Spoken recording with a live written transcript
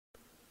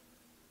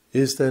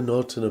Is there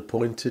not an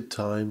appointed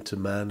time to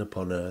man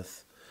upon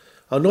earth?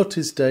 Are not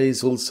his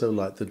days also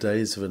like the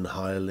days of an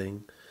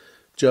hireling?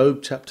 Job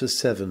chapter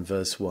 7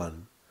 verse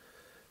 1.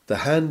 The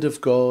hand of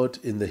God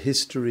in the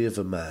history of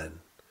a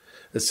man.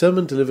 A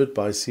sermon delivered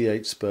by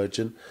C.H.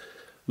 Spurgeon,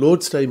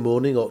 Lord's Day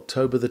morning,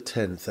 October the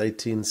 10th,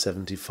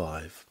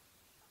 1875.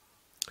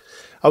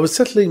 I was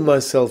settling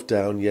myself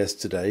down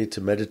yesterday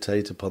to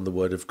meditate upon the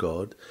Word of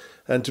God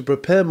and to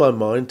prepare my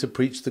mind to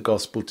preach the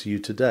gospel to you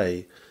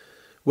today,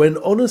 when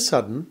on a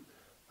sudden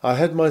I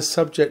had my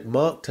subject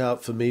marked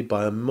out for me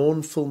by a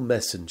mournful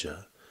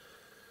messenger,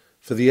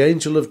 for the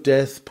angel of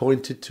death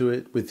pointed to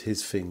it with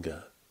his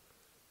finger.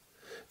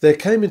 There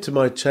came into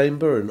my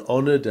chamber an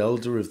honoured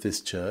elder of this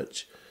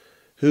church,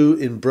 who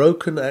in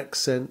broken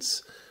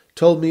accents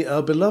told me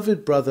our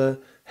beloved brother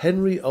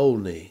Henry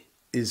Olney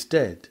is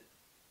dead.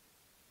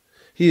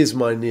 He is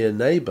my near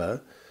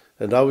neighbour,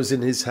 and I was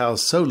in his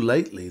house so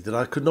lately that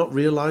I could not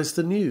realise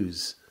the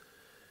news.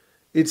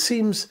 It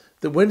seems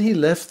that when he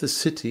left the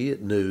city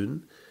at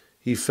noon,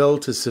 he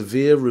felt a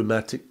severe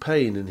rheumatic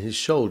pain in his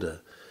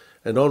shoulder,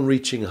 and on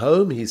reaching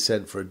home he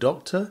sent for a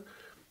doctor,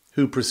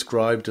 who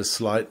prescribed a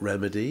slight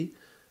remedy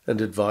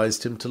and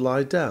advised him to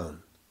lie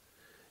down.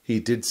 He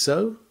did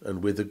so,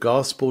 and with a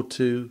gasp or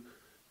two,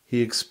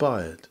 he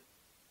expired.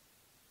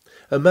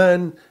 A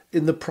man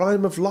in the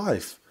prime of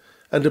life,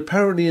 and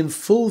apparently in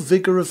full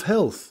vigour of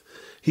health,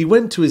 he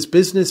went to his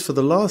business for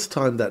the last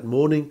time that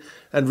morning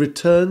and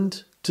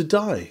returned to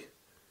die.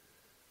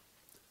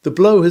 The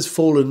blow has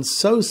fallen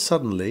so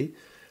suddenly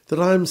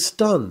that I am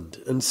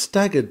stunned and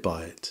staggered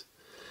by it.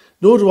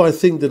 Nor do I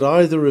think that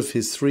either of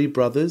his three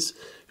brothers,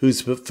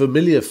 whose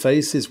familiar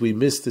faces we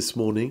missed this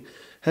morning,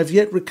 have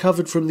yet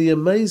recovered from the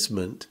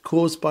amazement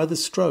caused by the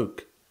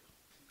stroke.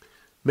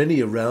 Many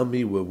around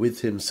me were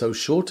with him so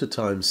short a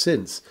time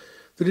since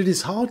that it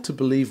is hard to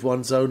believe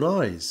one's own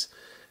eyes,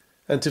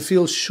 and to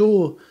feel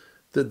sure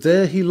that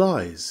there he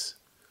lies,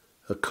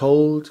 a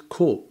cold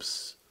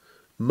corpse,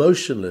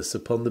 motionless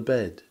upon the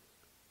bed.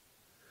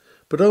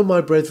 But, oh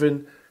my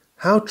brethren,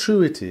 how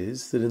true it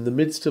is that in the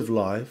midst of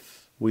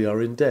life we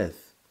are in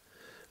death,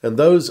 and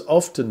those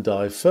often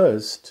die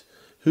first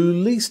who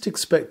least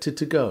expected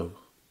to go.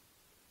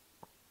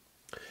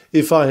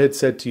 If I had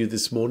said to you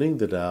this morning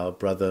that our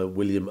brother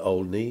William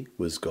Olney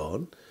was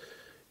gone,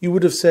 you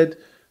would have said,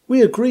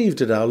 "We are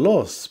grieved at our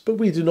loss, but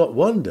we do not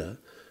wonder,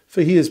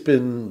 for he has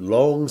been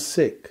long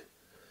sick."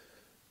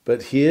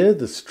 But here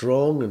the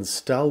strong and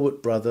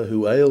stalwart brother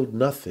who ailed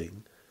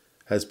nothing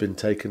has been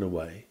taken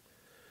away,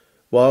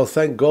 while,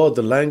 thank God,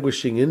 the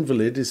languishing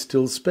invalid is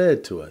still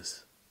spared to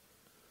us.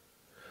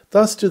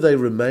 Thus do they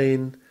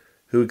remain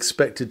who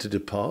expected to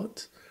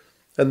depart,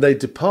 and they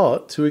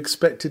depart who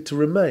expected to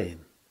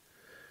remain.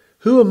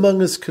 Who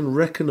among us can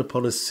reckon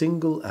upon a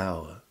single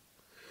hour?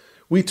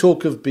 We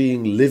talk of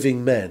being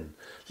living men.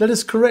 Let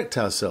us correct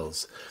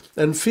ourselves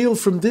and feel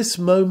from this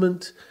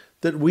moment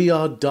that we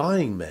are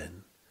dying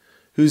men,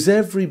 whose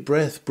every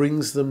breath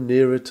brings them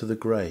nearer to the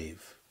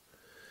grave.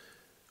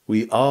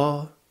 We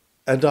are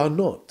and are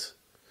not.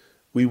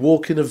 We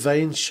walk in a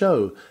vain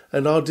show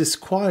and are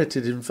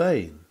disquieted in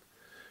vain.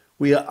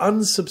 We are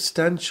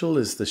unsubstantial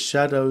as the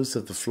shadows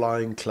of the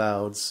flying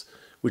clouds,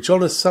 which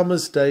on a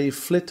summer's day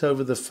flit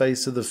over the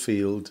face of the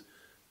field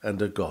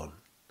and are gone.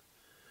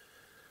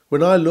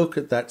 When I look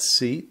at that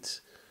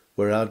seat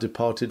where our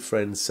departed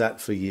friend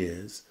sat for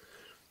years,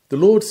 the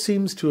Lord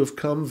seems to have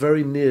come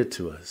very near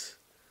to us.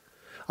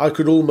 I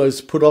could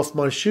almost put off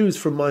my shoes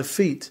from my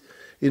feet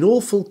in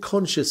awful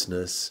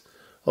consciousness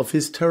of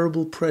his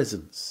terrible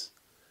presence.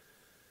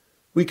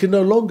 We can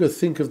no longer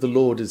think of the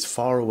Lord as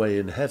far away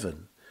in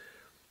heaven.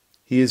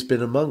 He has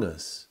been among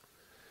us.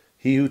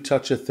 He who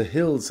toucheth the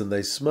hills and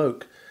they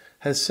smoke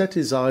has set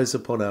his eyes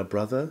upon our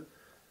brother,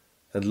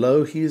 and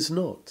lo, he is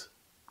not.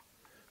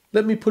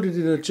 Let me put it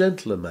in a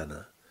gentler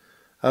manner.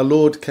 Our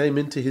Lord came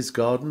into his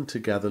garden to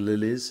gather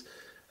lilies,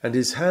 and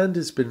his hand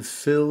has been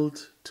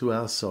filled to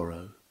our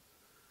sorrow.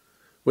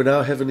 When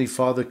our Heavenly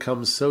Father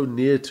comes so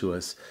near to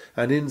us,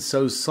 and in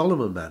so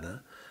solemn a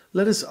manner,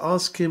 let us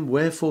ask him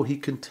wherefore he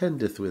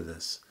contendeth with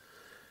us.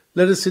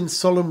 Let us in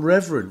solemn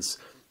reverence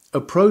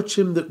approach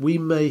him that we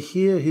may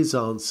hear his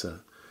answer,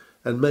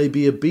 and may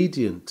be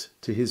obedient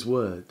to his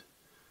word.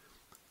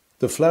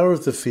 The flower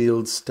of the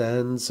field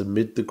stands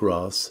amid the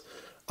grass,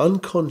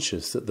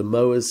 unconscious that the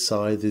mower's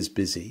scythe is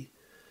busy,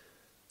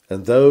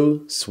 and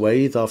though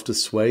swathe after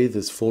swathe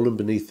has fallen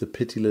beneath the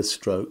pitiless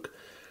stroke,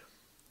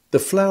 the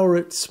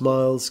floweret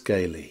smiles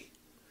gaily.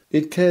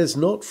 It cares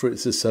not for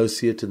its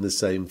associate in the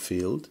same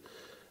field,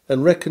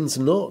 and reckons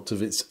not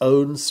of its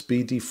own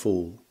speedy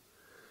fall.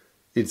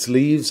 Its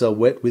leaves are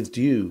wet with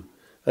dew,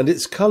 and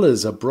its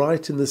colours are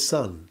bright in the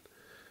sun.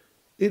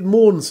 It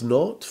mourns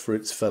not for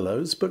its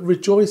fellows, but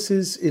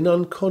rejoices in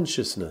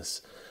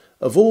unconsciousness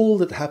of all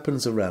that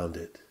happens around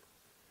it.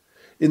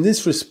 In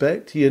this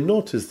respect ye are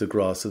not as the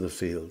grass of the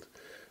field,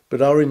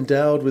 but are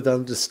endowed with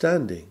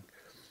understanding,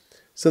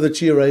 so that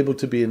ye are able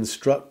to be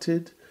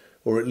instructed,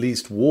 or at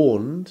least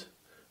warned,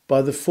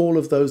 by the fall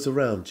of those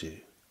around you.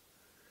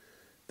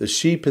 The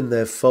sheep in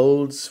their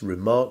folds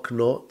remark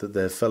not that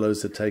their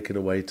fellows are taken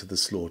away to the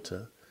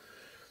slaughter.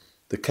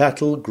 The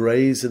cattle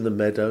graze in the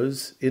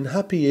meadows in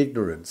happy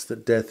ignorance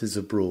that death is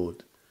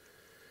abroad.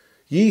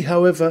 Ye,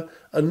 however,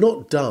 are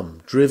not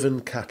dumb, driven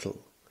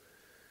cattle.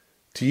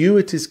 To you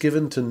it is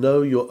given to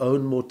know your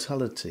own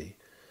mortality,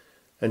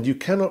 and you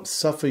cannot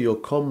suffer your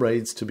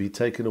comrades to be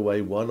taken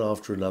away one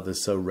after another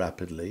so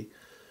rapidly,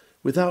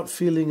 without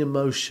feeling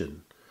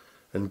emotion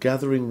and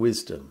gathering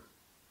wisdom.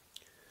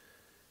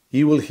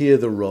 Ye will hear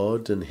the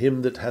rod and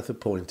him that hath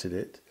appointed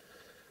it,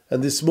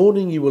 and this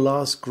morning you will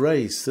ask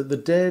grace that the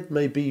dead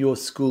may be your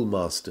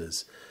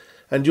schoolmasters,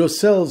 and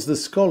yourselves the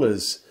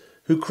scholars,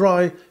 who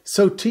cry,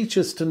 So teach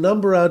us to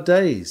number our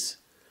days,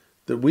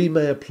 that we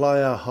may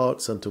apply our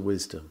hearts unto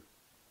wisdom.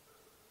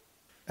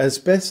 As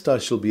best I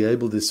shall be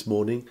able this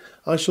morning,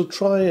 I shall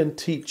try and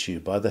teach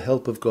you, by the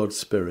help of God's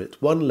Spirit,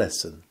 one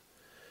lesson.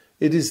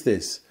 It is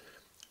this: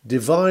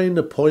 divine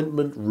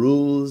appointment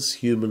rules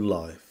human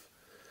life.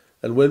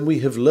 And when we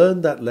have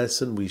learned that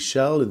lesson, we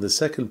shall, in the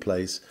second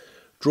place,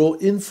 draw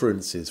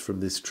inferences from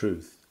this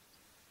truth.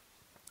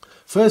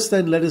 First,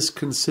 then, let us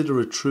consider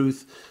a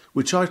truth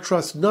which I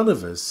trust none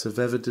of us have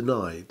ever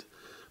denied,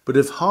 but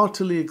have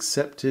heartily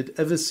accepted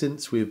ever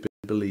since we have been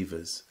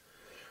believers.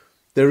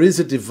 There is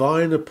a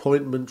divine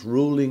appointment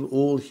ruling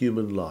all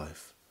human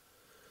life.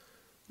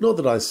 Not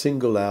that I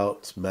single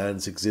out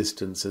man's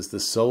existence as the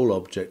sole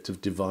object of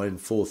divine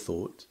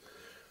forethought.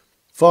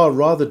 Far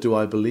rather do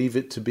I believe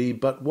it to be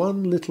but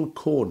one little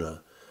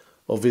corner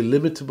of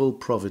illimitable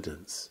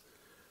providence.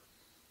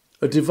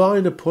 A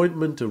divine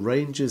appointment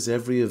arranges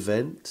every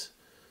event,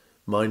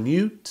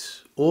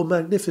 minute or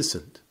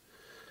magnificent.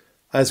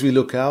 As we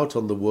look out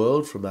on the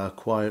world from our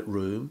quiet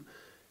room,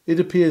 it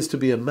appears to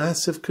be a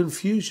mass of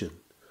confusion.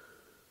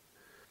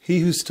 He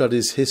who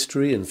studies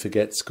history and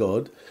forgets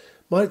God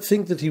might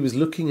think that he was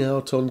looking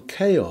out on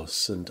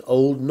chaos and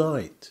old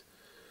night.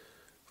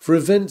 For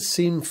events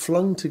seem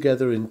flung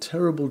together in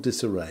terrible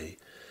disarray,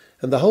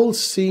 and the whole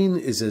scene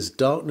is as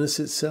darkness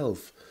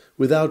itself,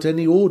 without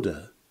any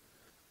order.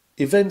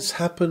 Events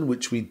happen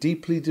which we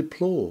deeply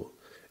deplore,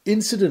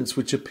 incidents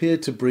which appear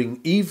to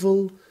bring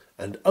evil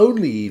and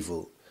only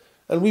evil,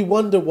 and we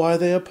wonder why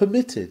they are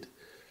permitted.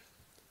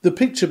 The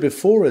picture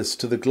before us,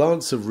 to the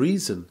glance of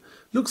reason,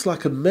 looks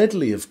like a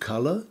medley of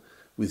colour,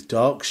 with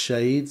dark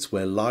shades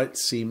where light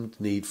seemed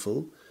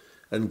needful,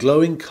 and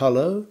glowing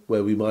colour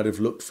where we might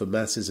have looked for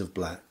masses of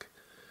black.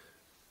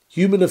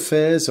 Human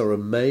affairs are a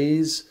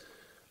maze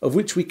of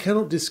which we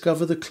cannot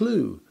discover the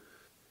clue.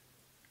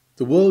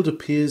 The world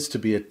appears to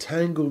be a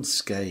tangled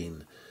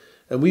skein,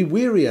 and we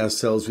weary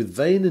ourselves with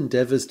vain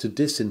endeavours to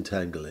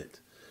disentangle it.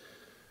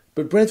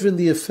 But, brethren,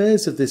 the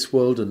affairs of this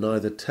world are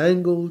neither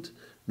tangled,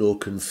 nor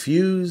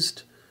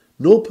confused,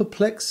 nor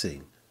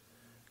perplexing,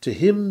 to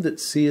him that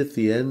seeth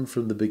the end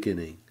from the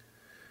beginning.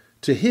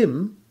 To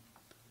him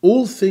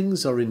all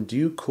things are in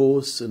due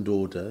course and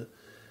order,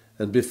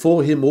 and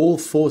before him all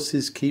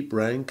forces keep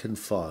rank and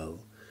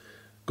file.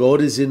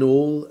 God is in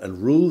all and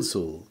rules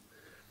all,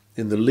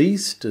 in the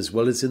least as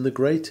well as in the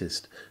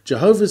greatest.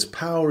 Jehovah's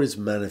power is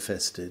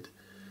manifested.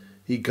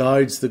 He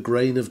guides the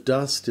grain of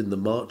dust in the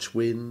March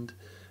wind,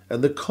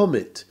 and the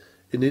comet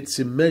in its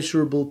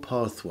immeasurable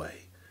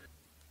pathway.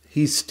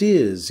 He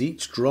steers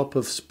each drop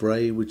of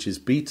spray which is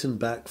beaten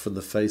back from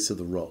the face of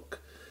the rock,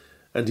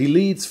 and he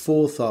leads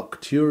forth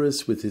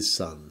Arcturus with his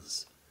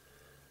sons.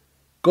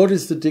 God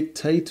is the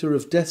dictator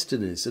of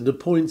destinies and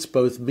appoints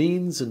both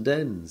means and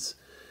ends.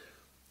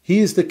 He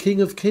is the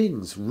King of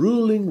kings,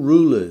 ruling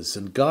rulers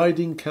and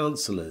guiding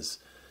counsellors,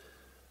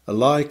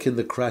 alike in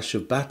the crash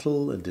of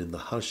battle and in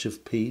the hush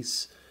of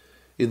peace,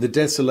 in the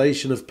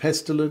desolation of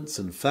pestilence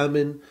and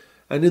famine,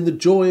 and in the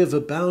joy of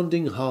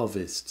abounding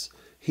harvests.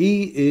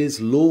 He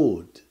is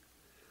Lord.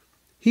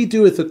 He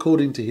doeth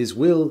according to his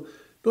will,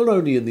 not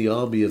only in the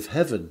army of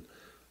heaven,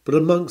 but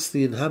amongst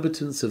the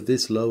inhabitants of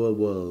this lower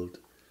world.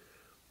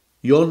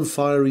 Yon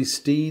fiery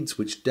steeds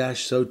which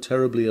dash so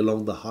terribly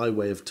along the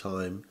highway of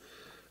time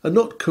are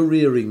not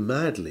careering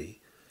madly.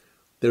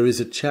 There is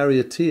a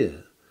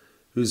charioteer,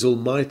 whose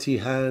almighty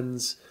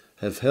hands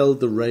have held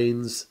the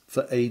reins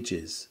for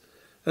ages,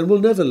 and will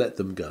never let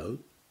them go.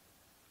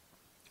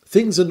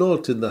 Things are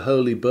not in the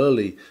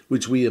hurly-burly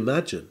which we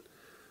imagine,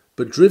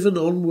 but driven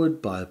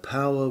onward by a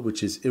power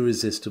which is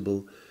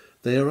irresistible,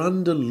 they are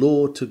under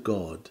law to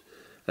God,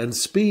 and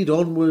speed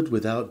onward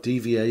without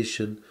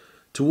deviation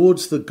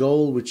towards the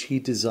goal which he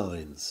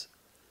designs.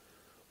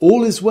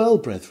 All is well,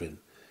 brethren.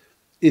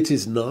 It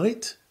is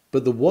night,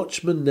 but the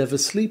watchman never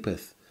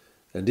sleepeth,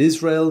 and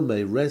Israel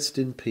may rest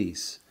in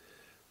peace.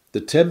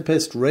 The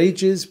tempest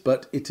rages,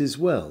 but it is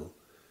well,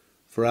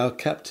 for our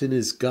captain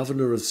is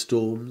governor of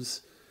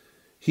storms.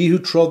 He who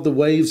trod the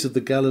waves of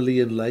the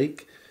Galilean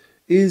lake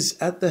is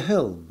at the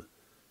helm,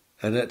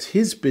 and at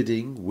his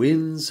bidding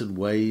winds and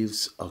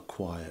waves are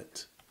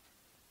quiet.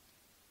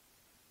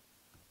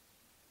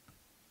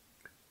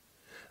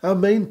 Our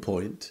main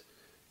point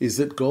is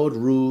that God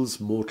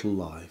rules mortal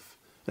life,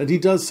 and he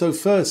does so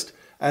first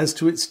as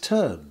to its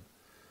term.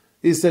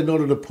 Is there not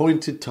an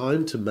appointed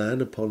time to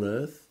man upon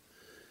earth?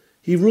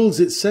 He rules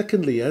it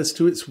secondly as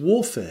to its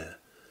warfare.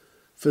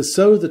 For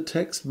so the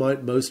text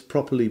might most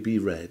properly be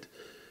read,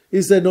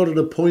 is there not an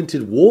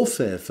appointed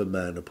warfare for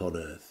man upon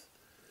earth?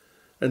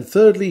 And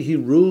thirdly, he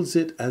rules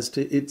it as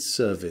to its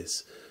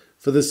service.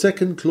 For the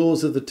second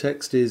clause of the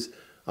text is,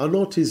 are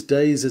not his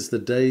days as the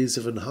days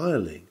of an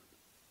hireling?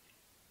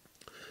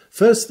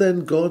 First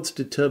then, God's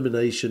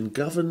determination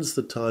governs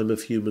the time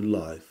of human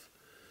life.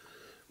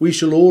 We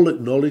shall all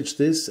acknowledge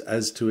this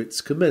as to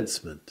its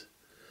commencement.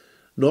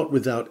 Not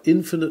without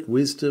infinite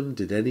wisdom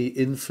did any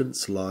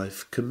infant's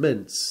life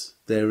commence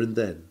there and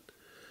then.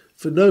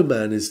 For no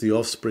man is the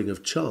offspring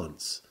of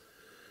chance.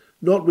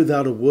 Not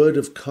without a word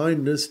of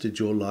kindness did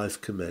your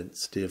life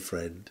commence, dear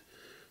friend,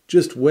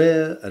 just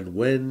where and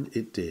when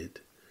it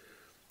did.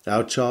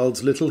 Our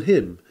child's little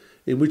hymn,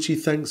 in which he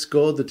thanks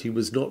God that he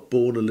was not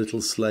born a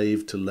little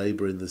slave to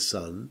labour in the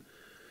sun,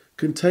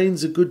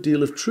 contains a good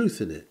deal of truth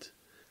in it.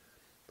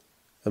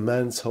 A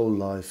man's whole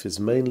life is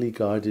mainly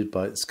guided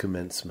by its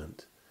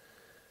commencement.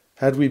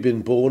 Had we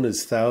been born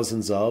as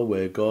thousands are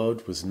where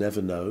God was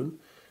never known,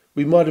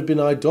 we might have been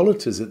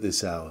idolaters at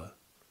this hour.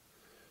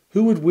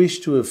 Who would wish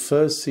to have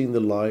first seen the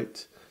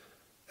light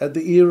at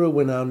the era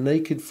when our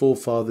naked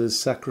forefathers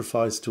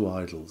sacrificed to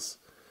idols?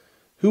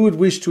 Who would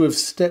wish to have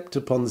stepped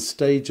upon the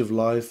stage of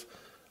life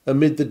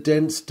amid the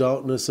dense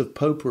darkness of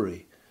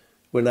popery,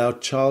 when our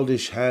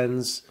childish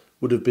hands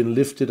would have been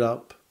lifted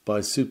up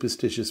by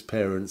superstitious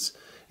parents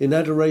in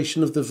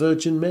adoration of the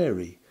Virgin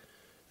Mary,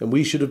 and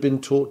we should have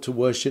been taught to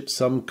worship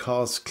some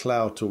cast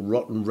clout or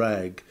rotten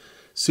rag,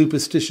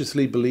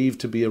 superstitiously believed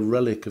to be a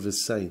relic of a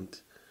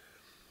saint?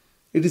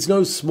 It is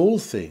no small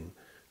thing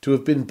to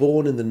have been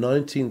born in the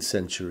 19th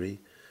century,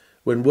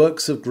 when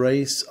works of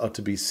grace are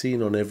to be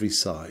seen on every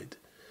side.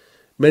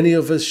 Many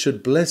of us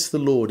should bless the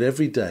Lord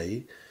every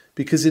day,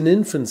 because in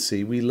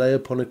infancy we lay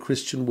upon a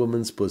Christian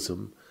woman's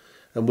bosom,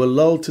 and were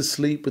lulled to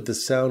sleep with the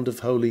sound of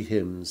holy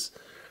hymns,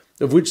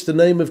 of which the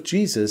name of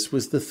Jesus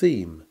was the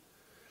theme.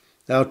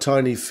 Our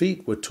tiny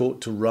feet were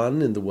taught to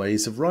run in the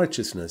ways of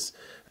righteousness,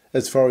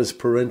 as far as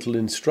parental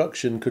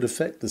instruction could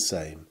effect the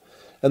same,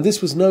 and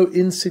this was no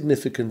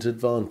insignificant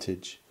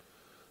advantage.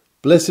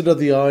 Blessed are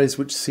the eyes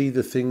which see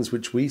the things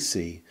which we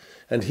see,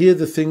 and hear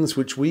the things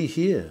which we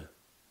hear.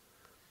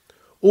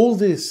 All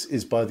this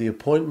is by the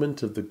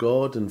appointment of the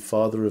God and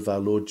Father of our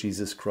Lord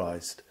Jesus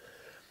Christ.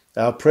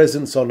 Our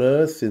presence on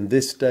earth in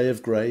this day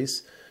of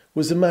grace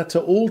was a matter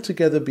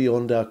altogether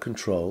beyond our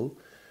control,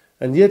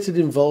 and yet it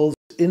involves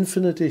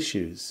infinite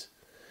issues.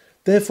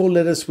 Therefore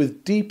let us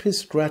with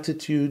deepest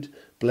gratitude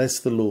bless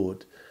the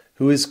Lord,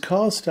 who has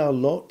cast our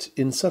lot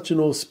in such an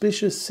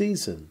auspicious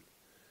season.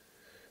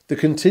 The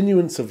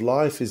continuance of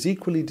life is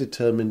equally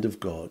determined of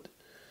God.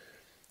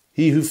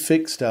 He who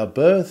fixed our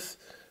birth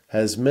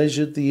has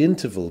measured the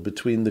interval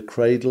between the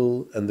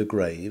cradle and the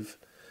grave,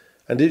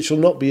 and it shall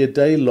not be a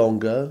day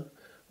longer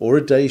or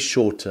a day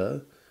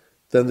shorter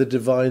than the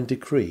divine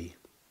decree.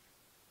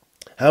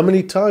 How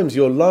many times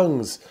your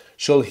lungs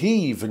shall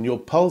heave and your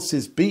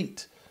pulses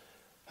beat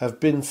have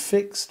been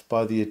fixed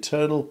by the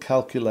eternal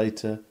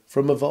calculator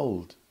from of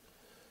old.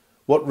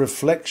 What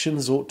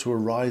reflections ought to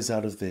arise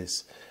out of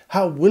this?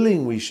 How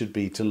willing we should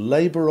be to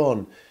labour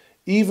on,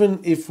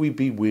 even if we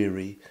be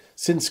weary,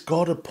 since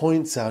God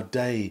appoints our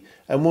day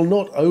and will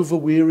not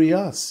overweary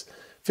us,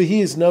 for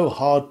he is no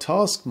hard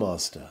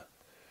taskmaster.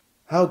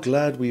 How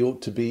glad we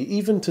ought to be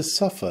even to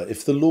suffer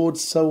if the Lord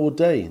so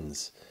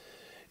ordains.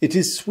 It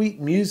is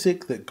sweet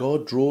music that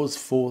God draws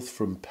forth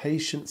from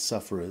patient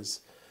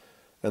sufferers,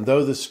 and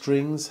though the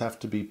strings have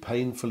to be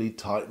painfully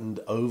tightened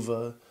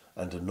over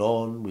and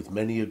anon with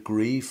many a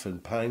grief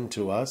and pang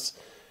to us,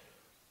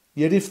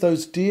 yet if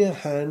those dear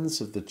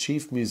hands of the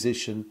chief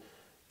musician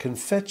can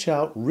fetch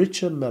out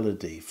richer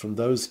melody from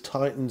those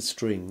tightened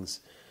strings,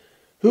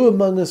 who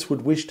among us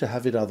would wish to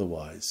have it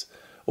otherwise,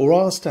 or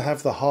ask to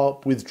have the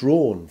harp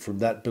withdrawn from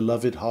that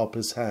beloved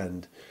harper's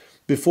hand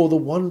before the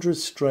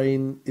wondrous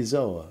strain is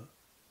o'er?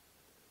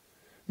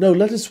 No,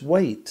 let us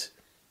wait,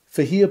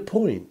 for he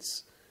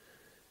appoints.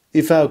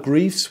 If our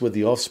griefs were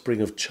the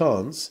offspring of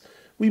chance,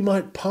 we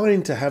might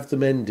pine to have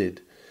them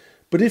ended,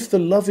 but if the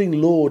loving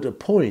Lord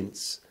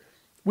appoints,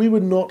 we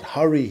would not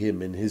hurry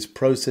him in his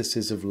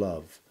processes of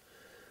love.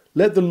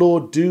 Let the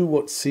Lord do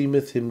what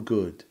seemeth him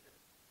good.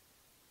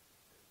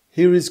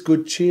 Here is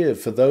good cheer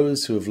for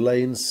those who have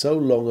lain so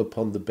long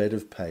upon the bed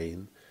of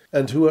pain,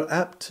 and who are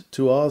apt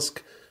to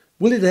ask,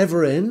 will it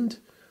ever end?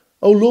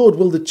 O Lord,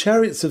 will the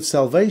chariots of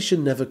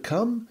salvation never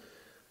come?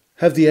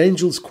 Have the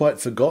angels quite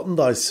forgotten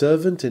thy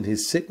servant in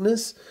his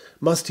sickness?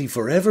 Must he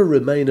forever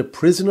remain a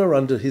prisoner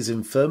under his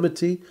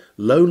infirmity,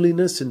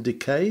 loneliness, and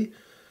decay?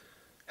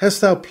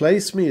 Hast thou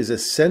placed me as a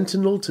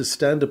sentinel to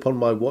stand upon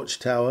my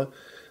watchtower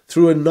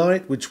through a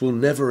night which will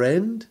never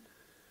end?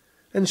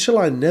 And shall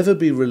I never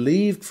be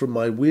relieved from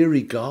my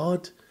weary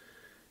guard?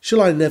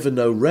 Shall I never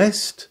know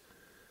rest?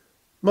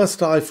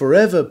 Must I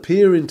forever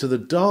peer into the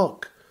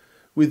dark,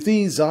 with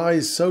these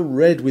eyes so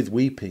red with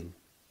weeping?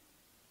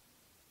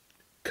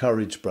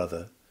 Courage,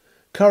 brother.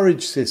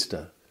 Courage,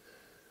 sister.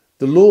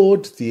 The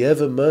Lord, the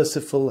ever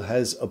merciful,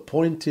 has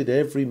appointed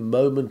every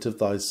moment of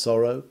thy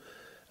sorrow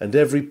and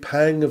every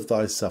pang of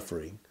thy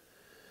suffering.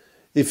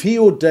 If he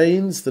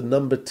ordains the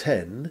number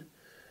 10,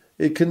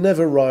 it can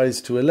never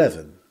rise to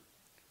 11.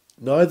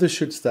 Neither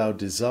shouldst thou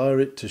desire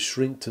it to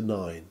shrink to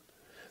 9.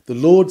 The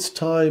Lord's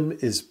time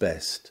is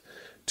best.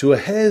 To a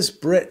hair's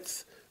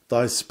breadth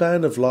thy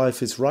span of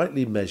life is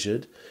rightly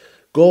measured.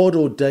 God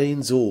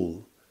ordains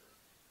all.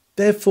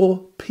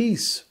 Therefore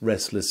peace,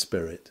 restless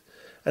spirit,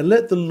 and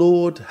let the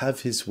Lord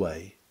have his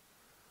way.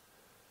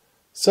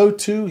 So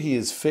too he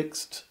has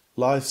fixed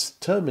life's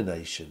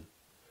termination.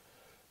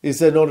 Is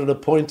there not an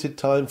appointed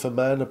time for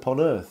man upon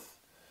earth?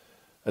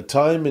 A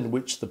time in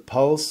which the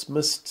pulse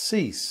must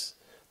cease,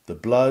 the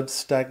blood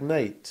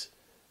stagnate,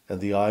 and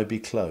the eye be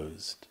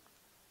closed.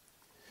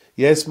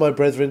 Yes, my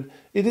brethren,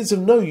 it is of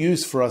no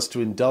use for us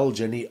to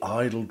indulge any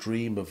idle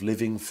dream of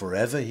living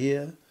forever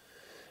here.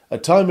 A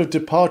time of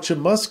departure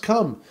must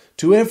come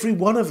to every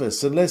one of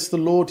us, unless the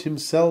Lord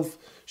himself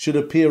should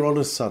appear on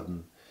a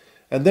sudden,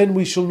 and then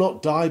we shall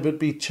not die but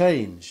be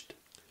changed.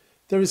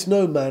 There is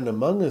no man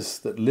among us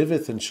that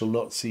liveth and shall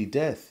not see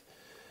death.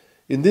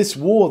 In this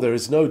war there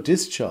is no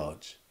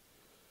discharge.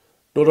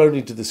 Not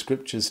only do the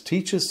Scriptures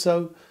teach us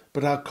so,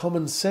 but our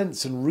common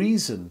sense and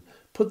reason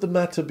put the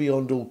matter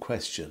beyond all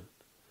question.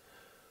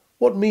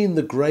 What mean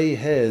the grey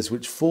hairs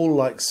which fall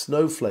like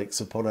snowflakes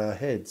upon our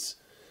heads?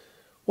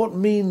 What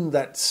mean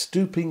that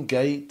stooping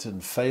gait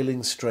and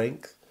failing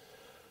strength?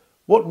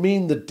 What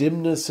mean the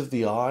dimness of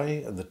the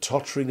eye and the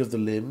tottering of the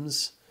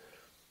limbs?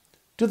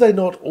 Do they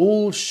not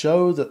all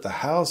show that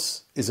the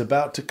house is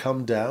about to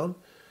come down?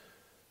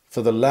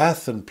 For the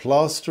lath and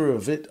plaster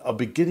of it are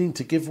beginning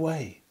to give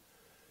way.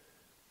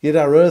 Yet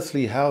our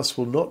earthly house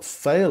will not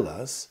fail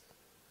us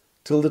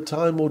till the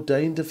time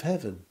ordained of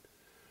heaven.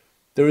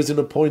 There is an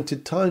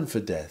appointed time for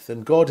death,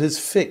 and God has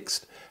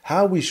fixed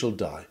how we shall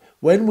die,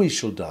 when we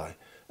shall die,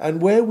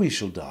 and where we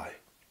shall die.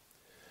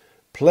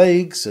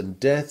 Plagues and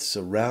deaths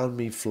around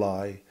me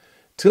fly.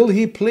 Till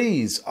he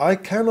please, I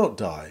cannot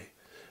die.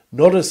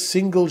 Not a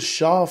single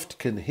shaft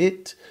can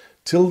hit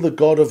till the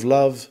God of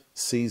love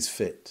sees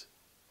fit.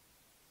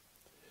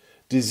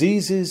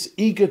 Diseases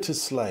eager to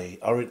slay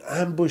are in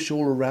ambush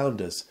all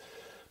around us,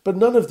 but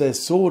none of their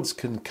swords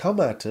can come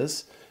at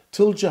us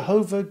till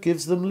Jehovah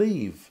gives them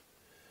leave.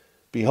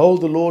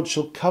 Behold, the Lord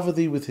shall cover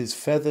thee with his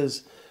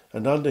feathers,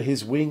 and under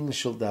his wings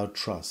shalt thou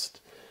trust.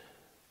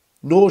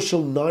 Nor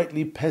shall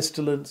nightly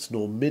pestilence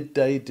nor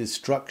midday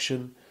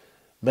destruction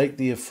make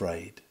thee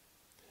afraid.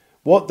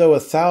 What though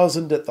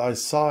 1,000 at thy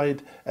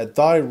side, at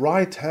thy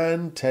right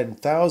hand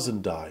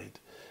 10,000 died?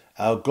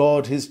 Our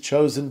God his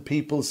chosen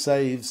people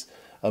saves,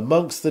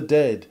 amongst the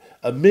dead,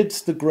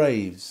 amidst the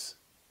graves.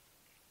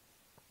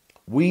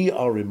 We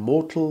are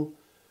immortal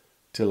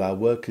till our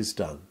work is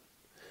done.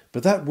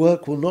 But that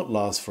work will not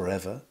last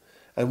forever,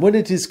 and when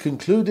it is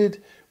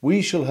concluded,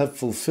 we shall have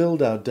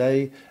fulfilled our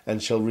day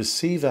and shall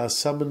receive our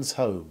summons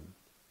home.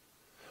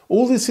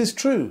 All this is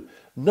true.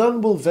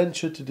 None will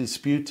venture to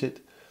dispute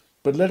it,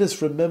 but let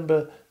us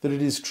remember that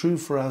it is true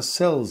for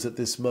ourselves at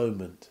this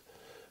moment.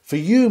 For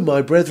you,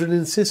 my brethren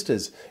and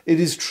sisters, it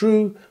is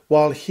true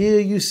while here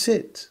you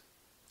sit.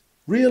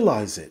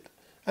 Realize it,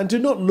 and do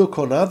not look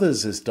on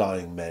others as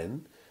dying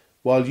men,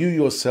 while you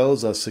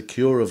yourselves are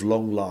secure of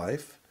long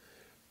life.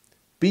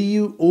 Be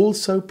you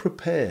also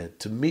prepared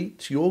to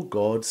meet your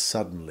God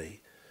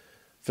suddenly,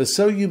 for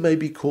so you may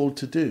be called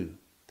to do.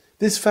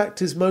 This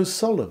fact is most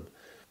solemn.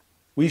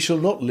 We shall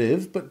not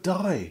live, but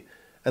die,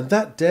 and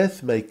that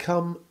death may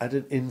come at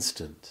an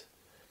instant.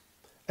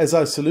 As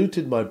I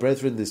saluted my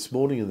brethren this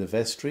morning in the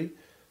vestry,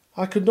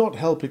 I could not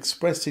help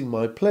expressing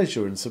my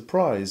pleasure and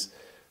surprise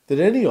that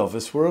any of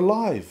us were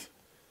alive,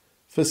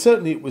 for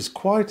certainly it was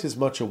quite as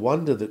much a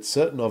wonder that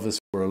certain of us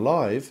were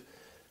alive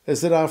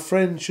as that our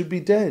friend should be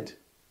dead.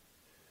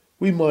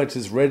 We might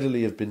as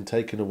readily have been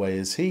taken away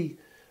as he,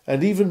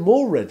 and even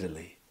more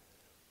readily.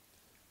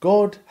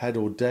 God had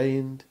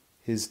ordained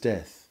his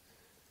death.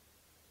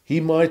 He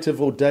might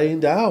have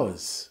ordained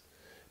ours.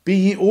 Be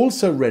ye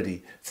also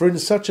ready, for in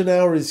such an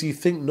hour as ye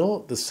think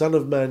not, the Son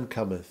of Man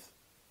cometh.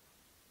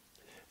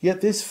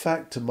 Yet this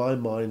fact to my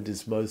mind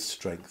is most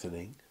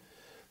strengthening.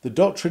 The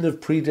doctrine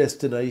of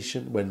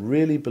predestination, when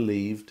really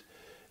believed,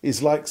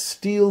 is like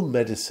steel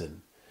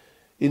medicine,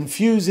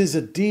 infuses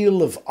a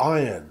deal of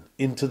iron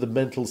into the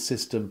mental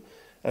system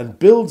and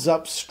builds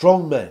up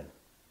strong men.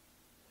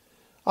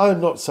 I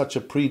am not such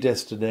a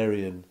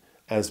predestinarian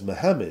as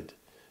Mohammed,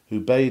 who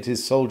bade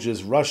his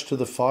soldiers rush to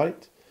the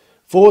fight.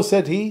 For,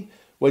 said he,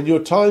 when your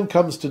time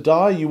comes to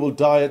die, you will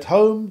die at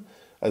home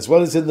as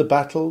well as in the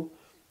battle,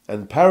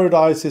 and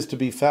paradise is to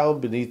be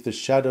found beneath the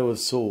shadow of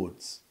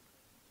swords.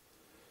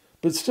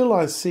 But still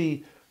I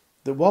see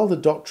that while the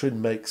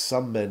doctrine makes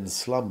some men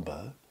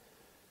slumber,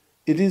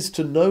 it is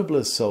to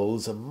nobler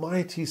souls a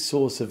mighty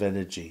source of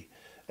energy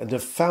and a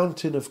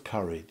fountain of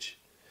courage.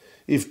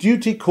 If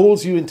duty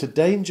calls you into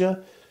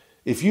danger,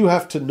 if you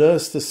have to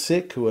nurse the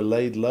sick who are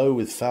laid low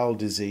with foul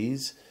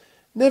disease,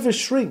 never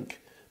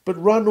shrink,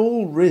 but run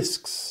all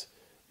risks,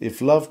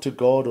 if love to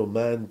God or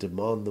man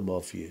demand them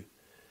of you.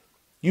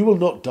 You will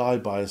not die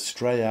by a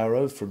stray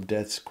arrow from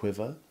death's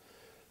quiver.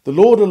 The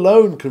Lord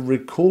alone can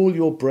recall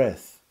your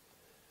breath.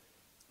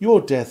 Your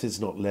death is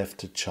not left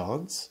to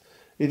chance.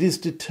 It is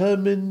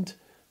determined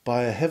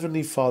by a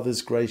Heavenly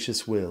Father's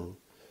gracious will.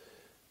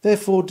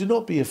 Therefore, do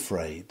not be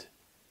afraid.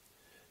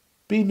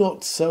 Be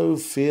not so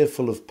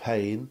fearful of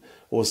pain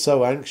or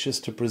so anxious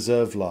to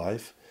preserve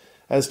life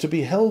as to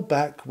be held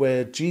back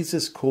where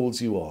Jesus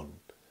calls you on.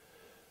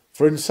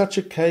 For in such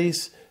a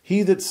case,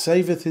 he that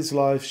saveth his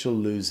life shall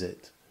lose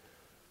it.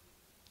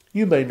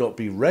 You may not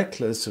be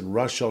reckless and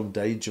rush on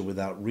danger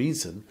without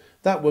reason.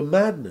 That were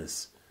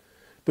madness.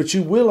 But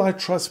you will, I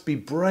trust, be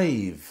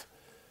brave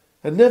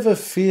and never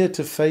fear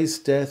to face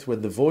death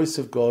when the voice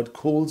of God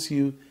calls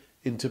you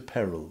into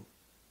peril.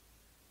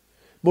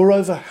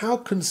 Moreover, how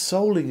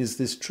consoling is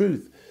this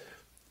truth!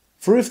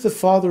 For if the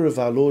Father of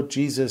our Lord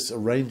Jesus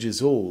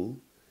arranges all,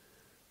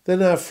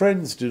 then our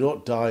friends do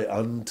not die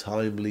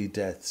untimely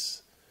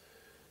deaths.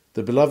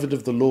 The beloved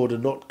of the Lord are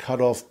not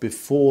cut off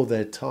before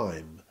their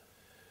time.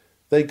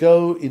 They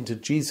go into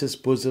Jesus'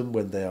 bosom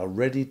when they are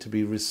ready to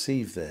be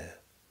received there.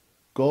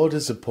 God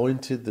has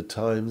appointed the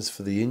times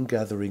for the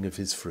ingathering of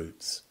his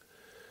fruits.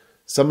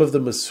 Some of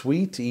them are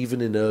sweet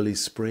even in early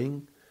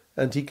spring,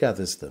 and he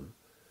gathers them.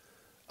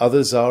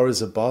 Others are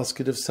as a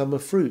basket of summer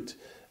fruit,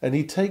 and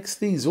he takes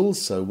these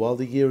also while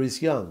the year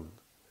is young.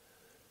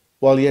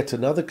 While yet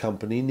another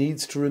company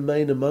needs to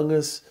remain among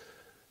us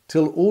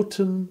till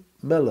autumn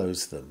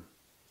mellows them.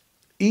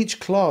 Each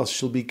class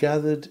shall be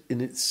gathered in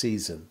its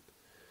season.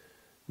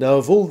 Now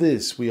of all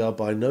this we are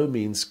by no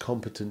means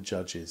competent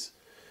judges.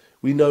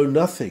 We know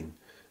nothing,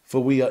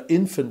 for we are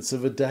infants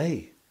of a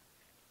day.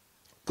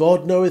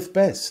 God knoweth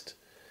best.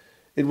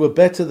 It were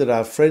better that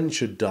our friend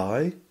should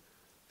die,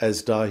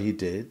 as die he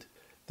did,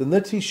 than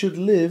that he should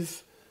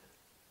live,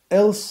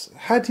 else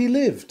had he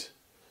lived.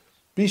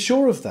 Be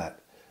sure of that.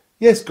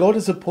 Yes, God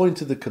has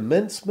appointed the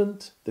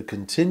commencement, the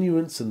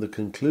continuance, and the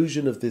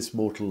conclusion of this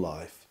mortal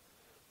life.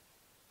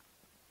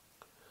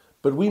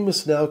 But we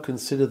must now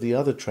consider the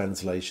other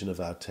translation of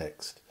our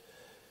text.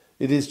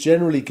 It is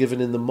generally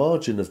given in the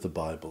margin of the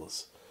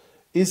Bibles.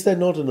 Is there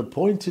not an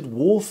appointed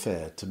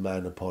warfare to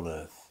man upon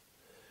earth,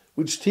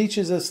 which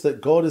teaches us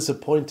that God has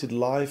appointed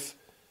life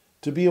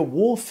to be a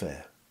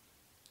warfare?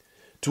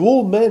 To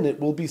all men it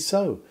will be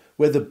so,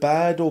 whether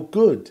bad or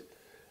good.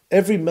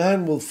 Every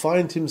man will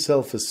find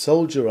himself a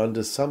soldier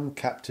under some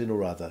captain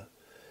or other.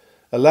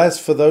 Alas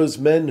for those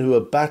men who are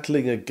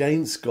battling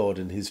against God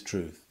and his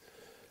truth.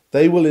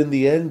 They will in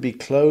the end be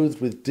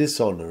clothed with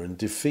dishonour and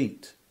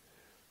defeat.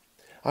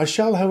 I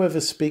shall, however,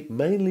 speak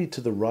mainly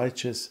to the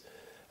righteous,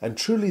 and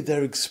truly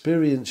their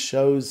experience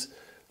shows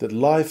that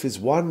life is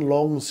one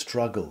long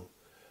struggle,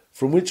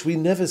 from which we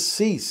never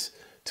cease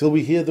till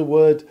we hear the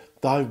word,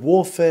 "Thy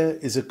warfare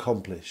is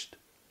accomplished."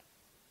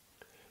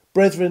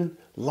 Brethren,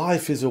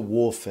 life is a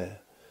warfare,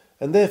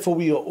 and therefore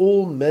we are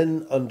all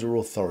men under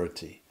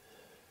authority.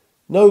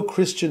 No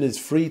Christian is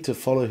free to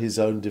follow his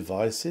own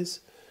devices.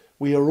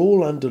 We are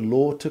all under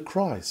law to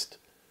Christ.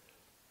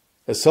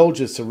 A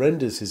soldier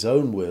surrenders his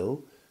own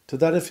will to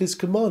that of his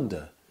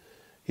commander.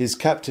 His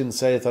captain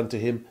saith unto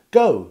him,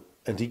 "Go,"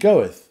 and he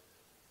goeth,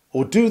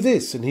 or "Do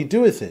this," and he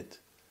doeth it.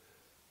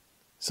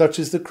 Such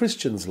is the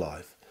Christian's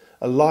life,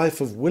 a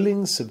life of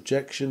willing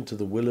subjection to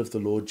the will of the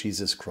Lord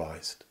Jesus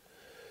Christ.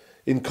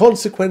 In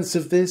consequence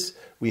of this,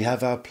 we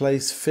have our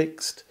place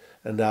fixed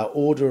and our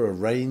order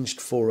arranged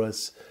for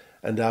us,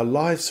 and our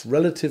life's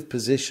relative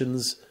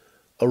positions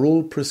are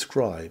all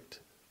prescribed.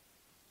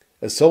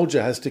 A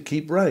soldier has to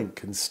keep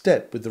rank and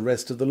step with the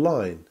rest of the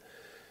line.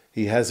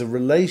 He has a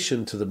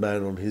relation to the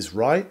man on his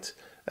right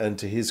and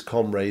to his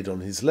comrade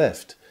on his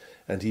left,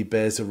 and he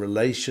bears a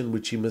relation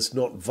which he must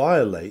not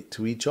violate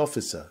to each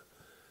officer,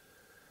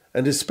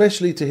 and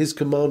especially to his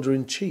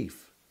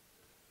commander-in-chief.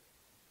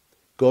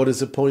 God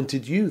has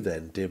appointed you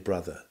then, dear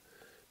brother,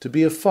 to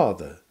be a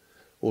father,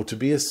 or to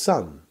be a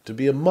son, to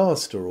be a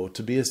master, or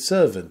to be a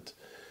servant,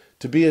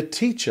 to be a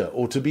teacher,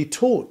 or to be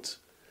taught.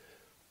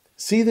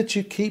 See that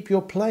you keep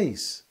your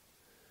place.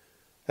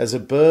 As a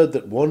bird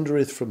that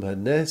wandereth from her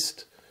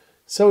nest,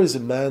 so is a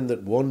man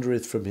that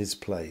wandereth from his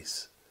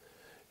place.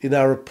 In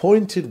our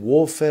appointed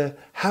warfare,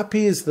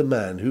 happy is the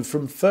man who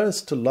from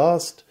first to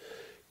last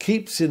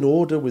keeps in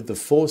order with the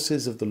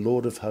forces of the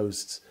Lord of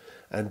hosts,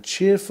 and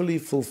cheerfully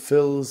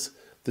fulfills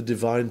the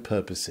divine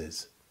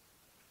purposes.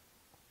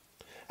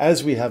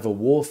 As we have a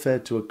warfare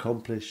to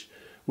accomplish,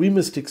 we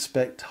must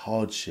expect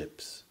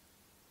hardships.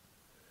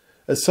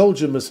 A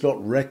soldier must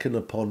not reckon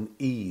upon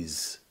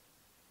ease.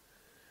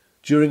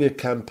 During a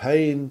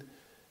campaign,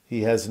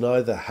 he has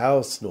neither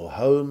house nor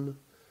home.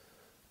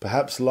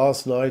 Perhaps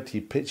last night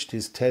he pitched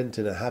his tent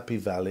in a happy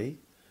valley,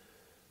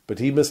 but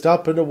he must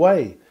up and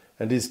away,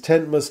 and his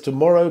tent must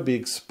tomorrow be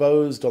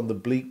exposed on the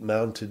bleak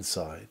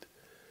mountainside.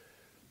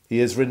 He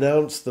has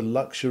renounced the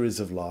luxuries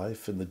of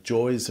life and the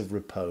joys of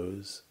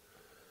repose.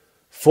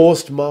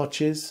 Forced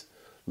marches,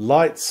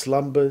 light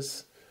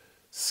slumbers,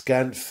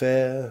 scant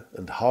fare,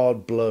 and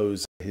hard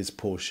blows are his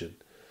portion.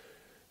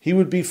 He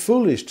would be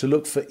foolish to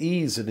look for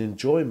ease and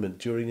enjoyment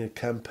during a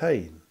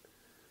campaign.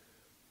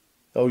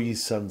 O ye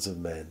sons of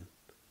men,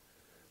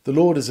 The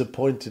Lord has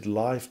appointed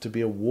life to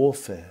be a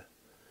warfare.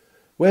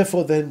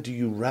 Wherefore then do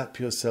you wrap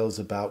yourselves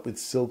about with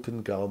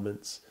silken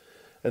garments,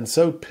 and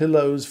sew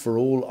pillows for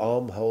all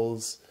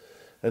armholes,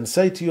 and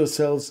say to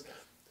yourselves,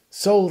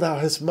 Soul, thou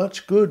hast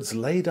much goods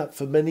laid up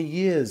for many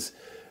years.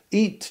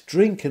 Eat,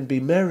 drink, and be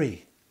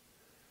merry.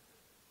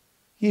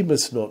 Ye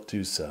must not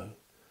do so.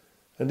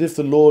 And if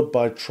the Lord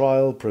by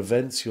trial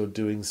prevents your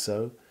doing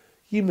so,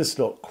 ye must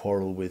not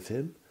quarrel with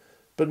him,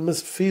 but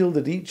must feel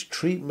that each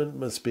treatment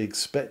must be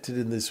expected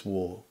in this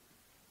war.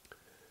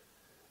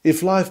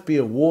 If life be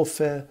a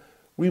warfare,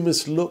 we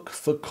must look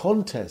for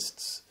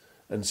contests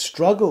and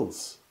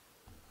struggles.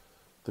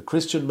 The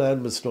Christian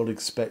man must not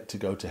expect to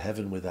go to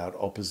heaven without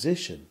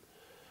opposition.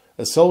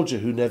 A soldier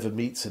who never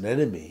meets an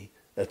enemy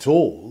at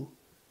all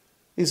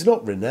is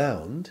not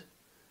renowned.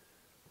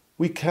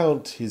 We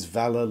count his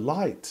valour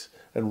light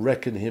and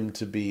reckon him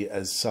to be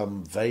as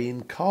some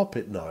vain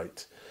carpet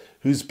knight,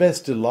 whose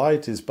best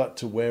delight is but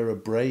to wear a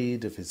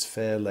braid of his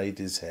fair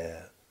lady's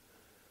hair.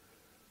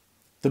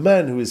 The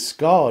man who is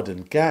scarred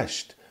and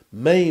gashed,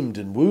 maimed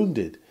and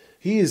wounded,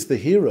 he is the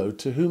hero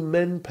to whom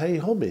men pay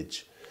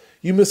homage.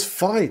 You must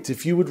fight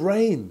if you would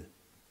reign.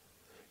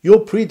 Your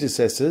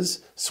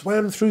predecessors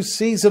swam through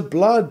seas of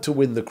blood to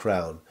win the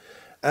crown,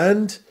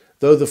 and,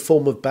 though the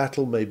form of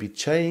battle may be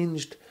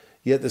changed,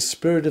 yet the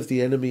spirit of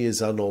the enemy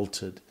is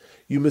unaltered.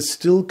 You must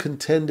still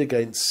contend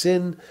against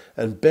sin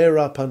and bear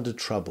up under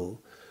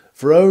trouble,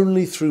 for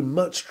only through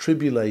much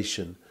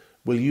tribulation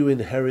will you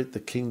inherit the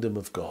kingdom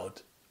of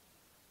God.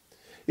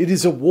 It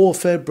is a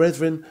warfare,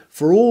 brethren,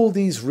 for all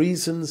these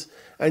reasons,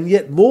 and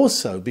yet more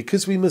so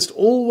because we must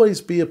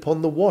always be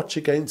upon the watch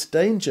against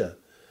danger.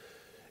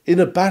 In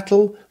a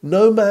battle,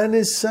 no man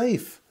is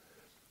safe.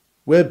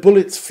 Where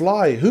bullets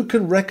fly, who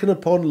can reckon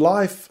upon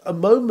life a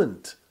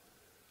moment?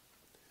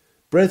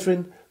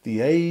 Brethren,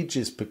 the age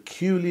is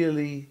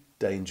peculiarly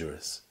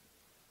dangerous.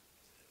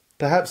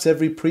 Perhaps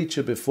every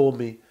preacher before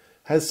me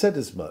has said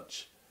as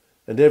much,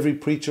 and every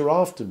preacher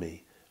after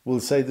me will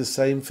say the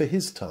same for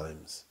his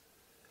times.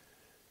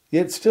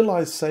 Yet still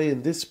I say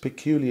in this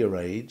peculiar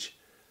age,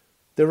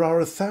 there are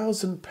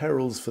 1,000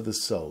 perils for the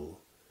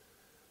soul,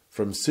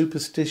 from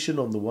superstition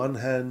on the one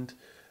hand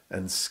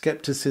and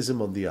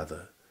scepticism on the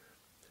other,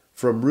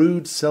 from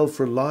rude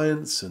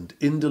self-reliance and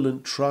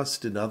indolent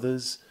trust in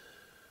others,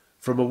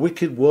 from a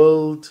wicked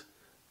world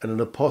and an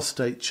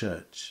apostate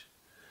church.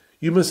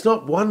 You must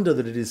not wonder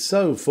that it is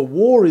so, for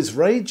war is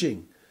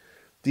raging.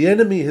 The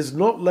enemy has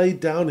not laid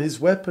down his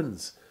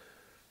weapons.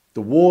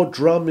 The war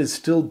drum is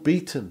still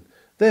beaten.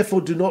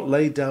 Therefore do not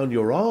lay down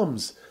your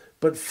arms,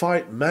 but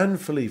fight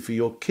manfully for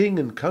your king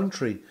and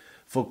country,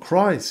 for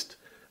Christ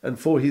and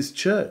for his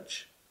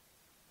church.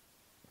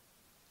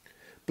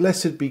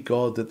 Blessed be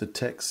God that the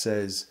text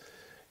says,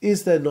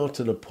 Is there not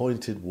an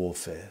appointed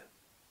warfare?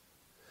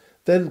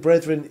 Then,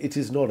 brethren, it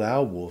is not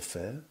our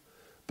warfare,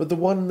 but the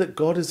one that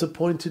God has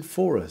appointed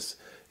for us,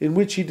 in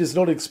which he does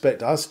not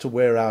expect us to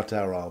wear out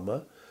our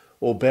armour,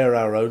 or bear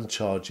our own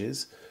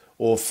charges,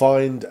 or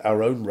find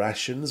our own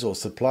rations, or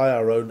supply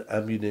our own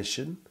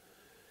ammunition.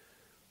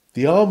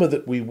 The armour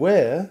that we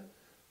wear,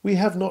 we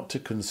have not to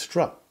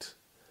construct,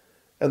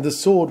 and the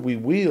sword we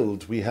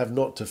wield, we have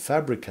not to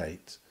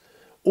fabricate.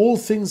 All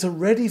things are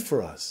ready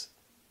for us.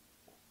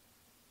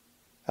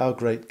 Our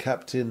great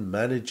captain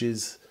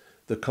manages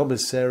the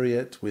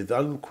commissariat with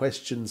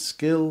unquestioned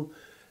skill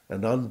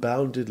and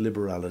unbounded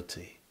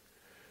liberality.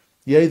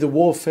 Yea, the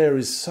warfare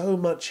is so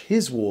much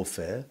his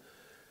warfare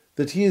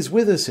that he is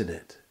with us in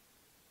it.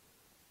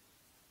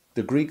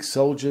 The Greek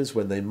soldiers,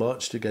 when they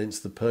marched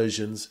against the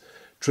Persians,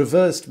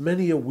 traversed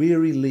many a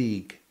weary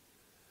league.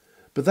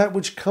 But that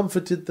which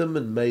comforted them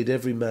and made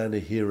every man a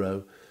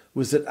hero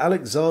was that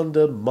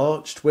Alexander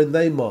marched when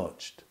they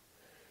marched.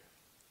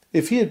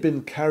 If he had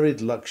been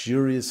carried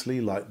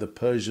luxuriously like the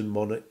Persian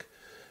monarch,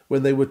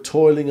 when they were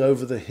toiling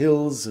over the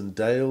hills and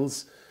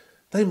dales,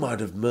 they might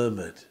have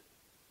murmured.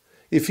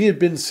 If he had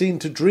been seen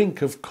to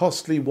drink of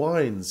costly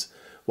wines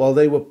while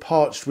they were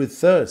parched with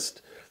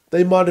thirst,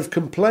 they might have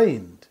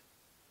complained.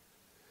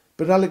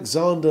 But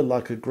Alexander,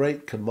 like a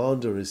great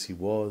commander as he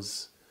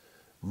was,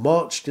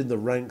 marched in the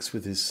ranks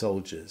with his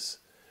soldiers,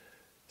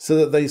 so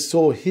that they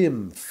saw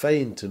him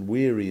faint and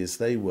weary as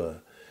they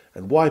were,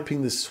 and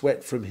wiping the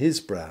sweat from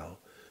his brow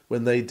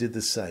when they did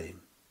the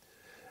same.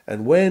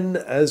 And when,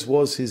 as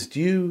was his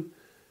due,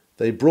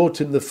 they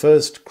brought him the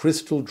first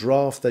crystal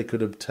draught they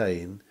could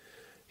obtain,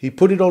 he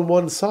put it on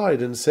one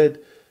side and said,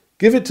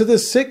 Give it to the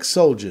sick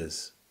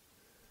soldiers.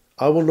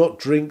 I will not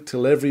drink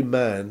till every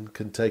man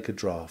can take a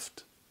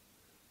draught.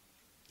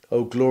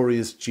 O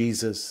glorious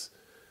Jesus,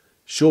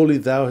 surely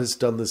thou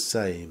hast done the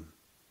same,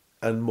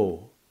 and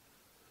more.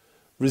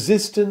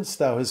 Resistance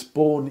thou hast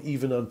borne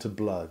even unto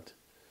blood.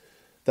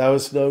 Thou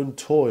hast known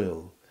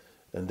toil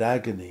and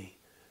agony,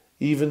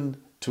 even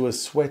to a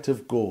sweat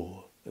of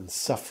gore, and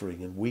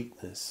suffering and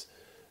weakness,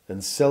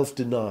 and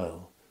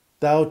self-denial.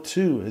 Thou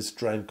too hast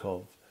drank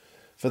of,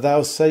 for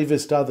thou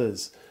savest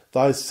others,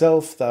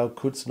 thyself thou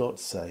couldst not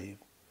save.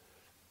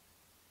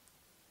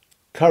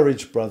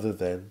 Courage, brother,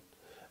 then.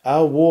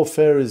 Our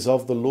warfare is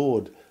of the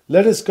Lord.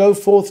 Let us go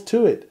forth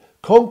to it,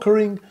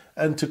 conquering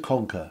and to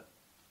conquer.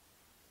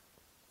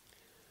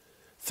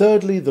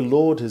 Thirdly, the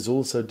Lord has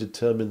also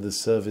determined the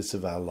service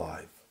of our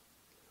life.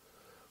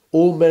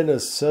 All men are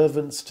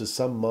servants to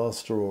some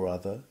master or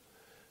other,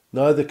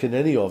 neither can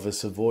any of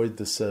us avoid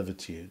the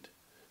servitude.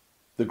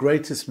 The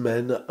greatest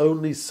men are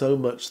only so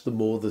much the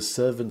more the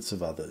servants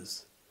of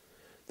others.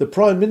 The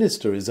Prime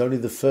Minister is only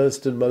the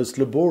first and most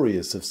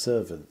laborious of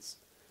servants.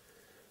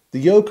 The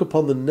yoke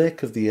upon the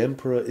neck of the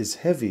emperor is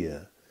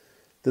heavier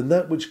than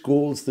that which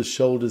galls the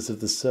shoulders of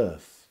the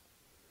serf.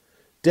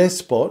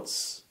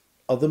 Despots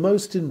are the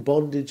most in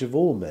bondage of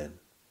all men.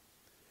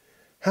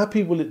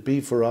 Happy will it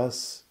be for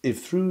us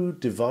if through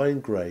divine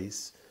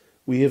grace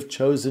we have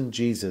chosen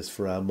Jesus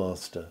for our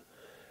master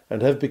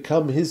and have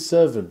become his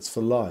servants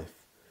for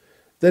life.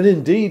 Then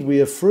indeed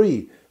we are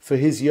free, for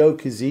his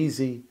yoke is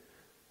easy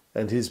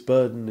and his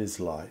burden is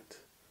light.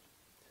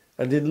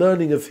 And in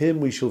learning of him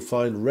we shall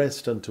find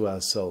rest unto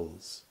our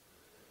souls.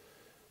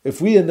 If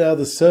we are now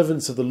the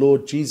servants of the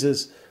Lord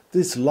Jesus,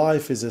 this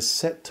life is a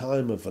set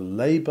time of a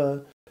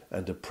labour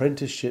and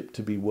apprenticeship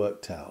to be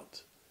worked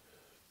out.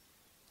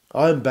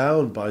 I am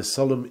bound by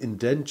solemn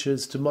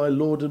indentures to my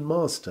Lord and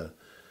Master,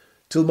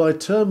 till my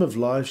term of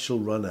life shall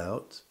run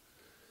out,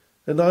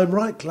 and I am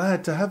right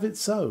glad to have it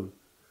so.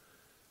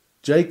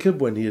 Jacob,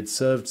 when he had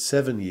served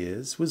 7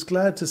 years, was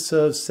glad to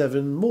serve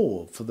 7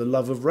 more for the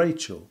love of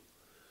Rachel.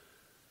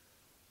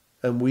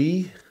 And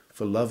we,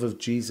 for love of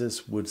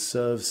Jesus, would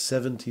serve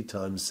 70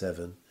 times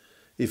 7,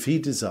 if he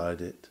desired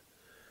it.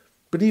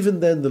 But even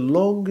then the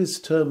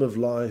longest term of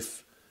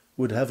life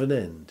would have an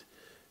end,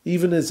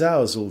 even as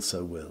ours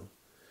also will.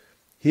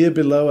 Here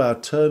below our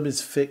term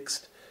is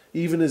fixed,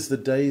 even as the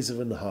days of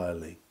an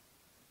hireling.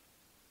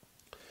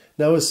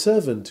 Now a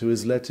servant who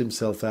has let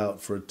himself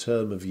out for a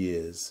term of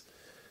years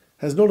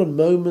has not a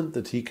moment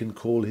that he can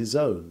call his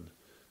own,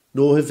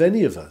 nor have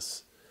any of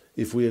us,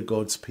 if we are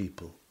God's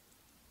people.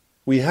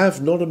 We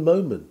have not a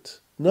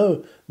moment,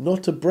 no,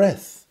 not a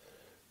breath,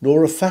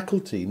 nor a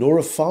faculty, nor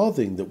a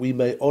farthing that we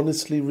may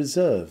honestly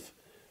reserve.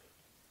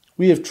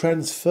 We have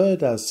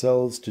transferred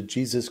ourselves to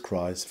Jesus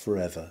Christ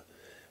forever,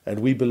 and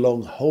we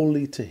belong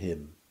wholly to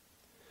him.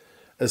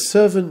 A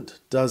servant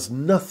does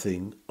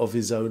nothing of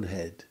his own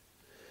head.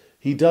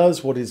 He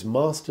does what his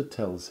master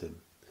tells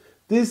him.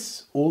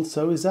 This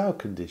also is our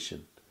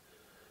condition.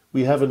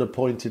 We have an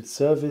appointed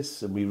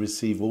service, and we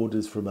receive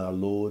orders from our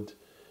Lord,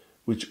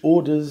 which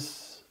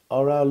orders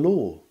are our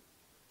law.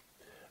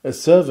 A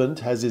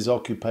servant has his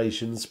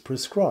occupations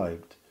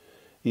prescribed.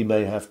 He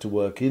may have to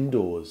work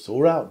indoors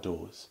or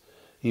outdoors.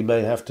 He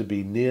may have to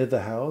be near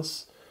the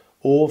house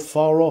or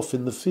far off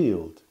in the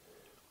field.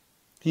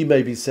 He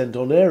may be sent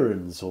on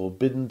errands or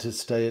bidden to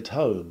stay at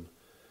home.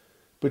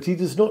 But he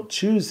does not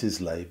choose his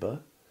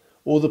labour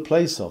or the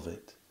place of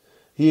it.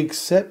 He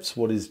accepts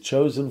what is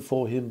chosen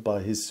for him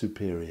by his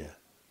superior.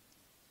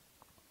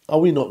 Are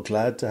we not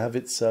glad to have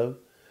it so?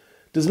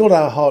 Does not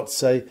our heart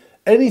say,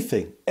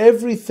 anything,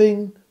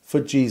 everything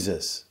for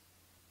Jesus?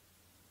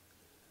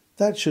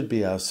 That should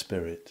be our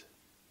spirit.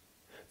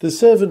 The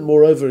servant,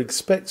 moreover,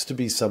 expects to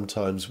be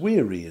sometimes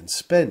weary and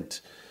spent.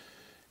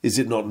 Is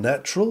it not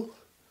natural?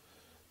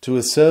 To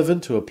a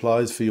servant who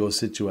applies for your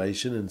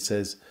situation and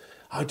says,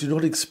 I do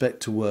not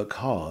expect to work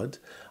hard,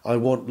 I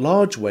want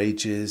large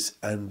wages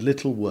and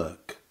little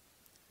work.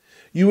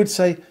 You would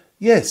say,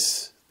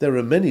 yes, there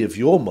are many of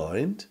your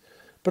mind,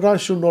 but I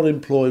shall not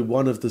employ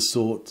one of the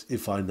sort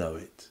if I know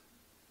it.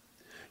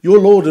 Your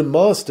Lord and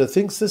Master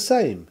thinks the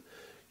same.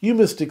 You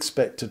must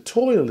expect to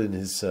toil in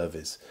his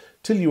service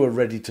till you are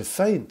ready to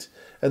faint,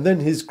 and then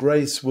his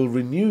grace will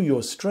renew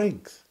your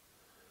strength.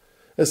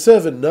 A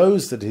servant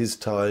knows that his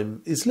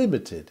time is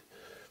limited.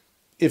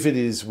 If it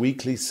is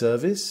weekly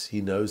service, he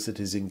knows that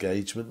his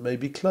engagement may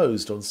be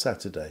closed on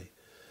Saturday.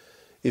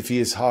 If he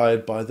is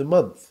hired by the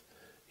month,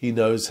 he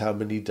knows how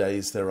many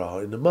days there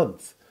are in a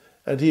month,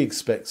 and he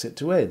expects it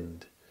to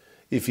end.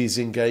 If he is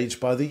engaged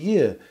by the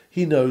year,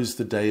 he knows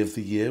the day of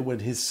the year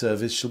when his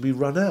service shall be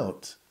run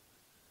out.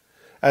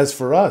 As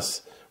for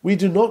us, we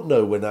do not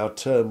know when our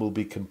term will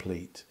be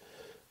complete,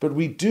 but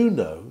we do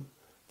know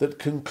that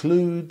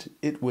conclude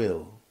it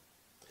will.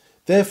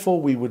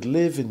 Therefore we would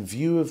live in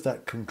view of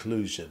that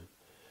conclusion.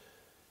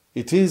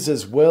 It is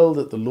as well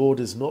that the Lord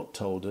has not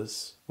told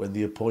us when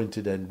the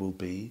appointed end will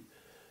be,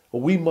 or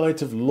we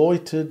might have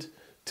loitered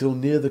till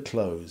near the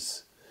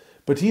close.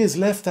 But he has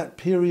left that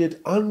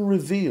period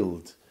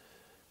unrevealed,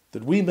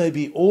 that we may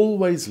be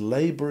always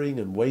labouring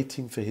and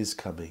waiting for his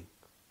coming.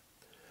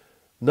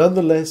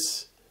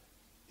 Nonetheless,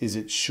 is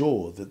it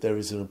sure that there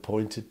is an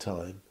appointed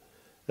time,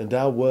 and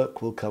our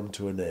work will come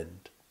to an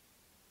end.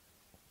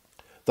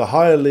 The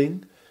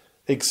hireling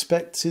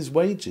expects his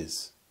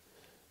wages.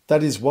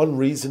 That is one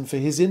reason for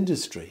his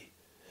industry.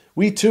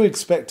 We too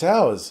expect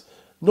ours,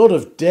 not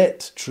of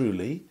debt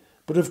truly,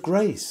 but of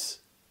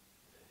grace,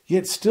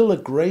 yet still a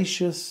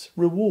gracious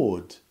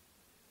reward.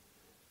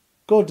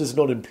 God does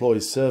not employ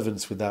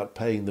servants without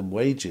paying them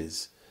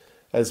wages,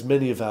 as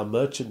many of our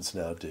merchants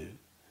now do.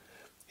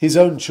 His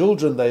own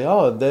children they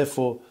are, and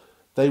therefore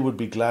they would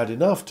be glad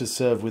enough to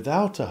serve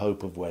without a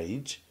hope of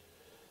wage.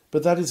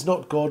 But that is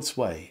not God's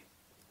way.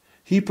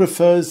 He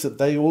prefers that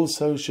they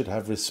also should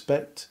have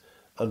respect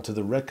unto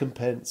the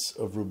recompense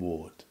of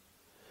reward.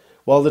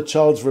 While the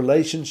child's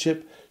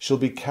relationship shall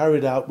be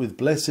carried out with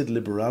blessed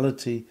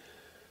liberality,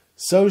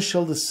 so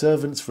shall the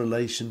servant's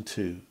relation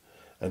too,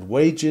 and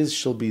wages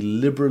shall be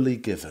liberally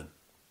given.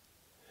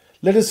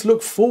 Let us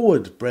look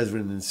forward,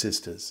 brethren and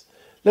sisters.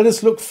 Let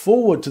us look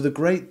forward to the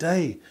great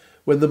day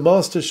when the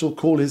master shall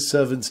call his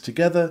servants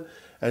together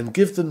and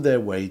give them their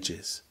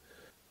wages.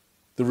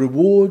 The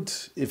reward,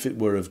 if it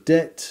were of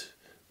debt,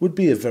 would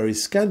be a very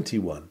scanty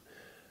one,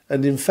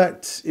 and in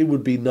fact it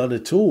would be none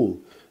at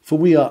all, for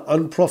we are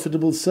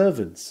unprofitable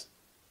servants.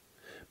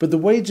 But the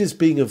wages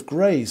being of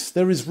grace,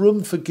 there is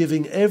room for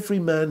giving every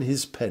man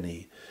his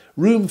penny,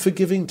 room for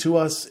giving to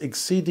us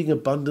exceeding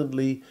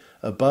abundantly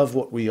above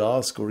what we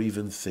ask or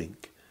even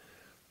think.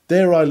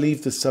 There I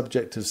leave the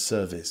subject of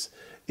service.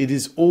 It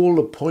is all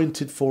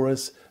appointed for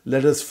us,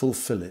 let us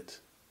fulfill it.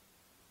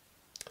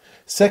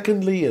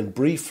 Secondly, and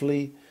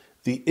briefly,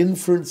 the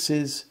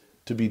inferences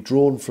to be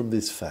drawn from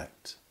this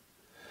fact.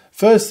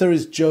 First, there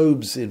is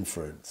Job's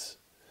inference.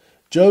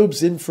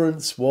 Job's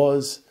inference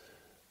was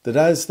that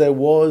as there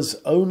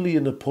was only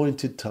an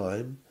appointed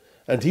time,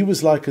 and he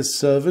was like a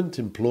servant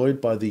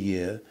employed by the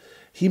year,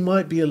 he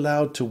might be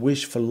allowed to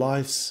wish for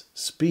life's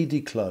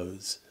speedy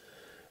close.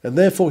 And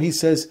therefore he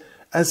says,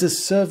 as a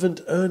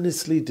servant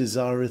earnestly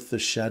desireth the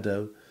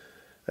shadow,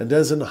 and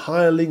as an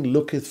hireling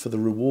looketh for the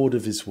reward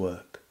of his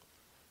work.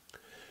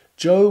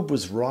 Job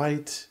was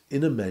right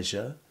in a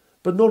measure,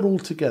 but not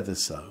altogether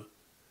so.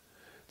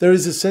 There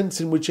is a sense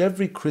in which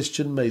every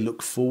Christian may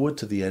look forward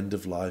to the end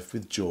of life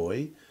with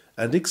joy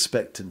and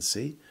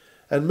expectancy,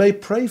 and may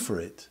pray for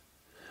it.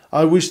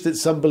 I wish that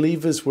some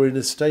believers were in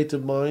a state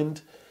of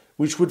mind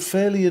which would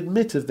fairly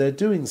admit of their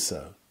doing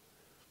so.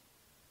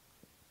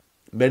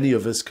 Many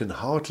of us can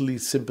heartily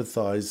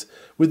sympathize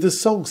with the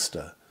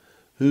songster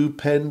who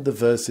penned the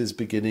verses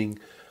beginning,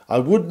 I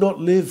would not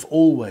live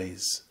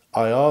always,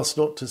 I ask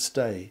not to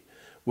stay,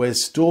 where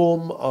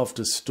storm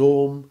after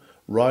storm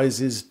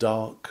rises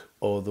dark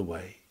o'er the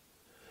way.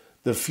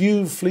 The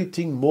few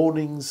fleeting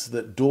mornings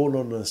that dawn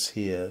on us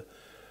here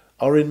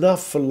are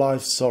enough for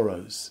life's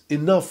sorrows,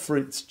 enough for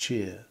its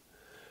cheer.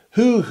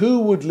 Who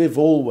would live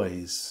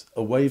always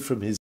away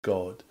from his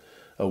God,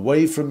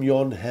 away from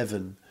yon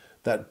heaven,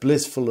 that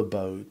blissful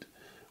abode,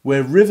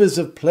 where rivers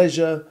of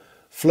pleasure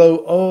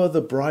flow o'er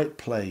the bright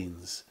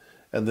plains,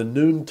 and the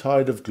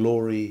noontide of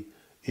glory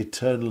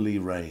eternally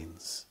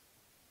reigns.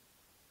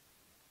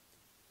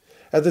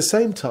 At the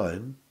same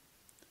time,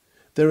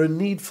 there are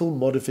needful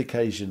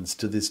modifications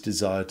to this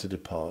desire to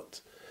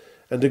depart,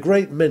 and a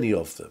great many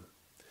of them.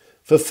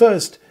 For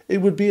first, it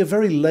would be a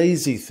very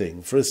lazy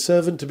thing for a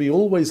servant to be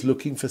always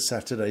looking for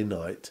Saturday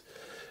night,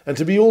 and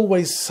to be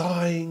always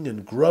sighing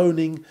and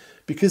groaning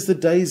because the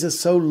days are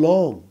so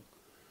long.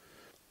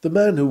 The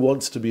man who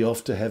wants to be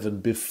off to heaven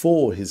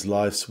before his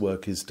life's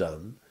work is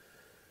done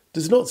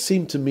does not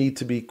seem to me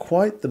to be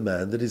quite the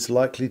man that is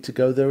likely to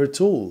go there at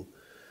all.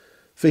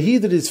 For he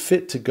that is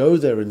fit to go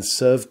there and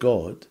serve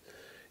God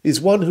is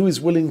one who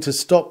is willing to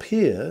stop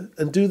here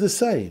and do the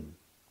same.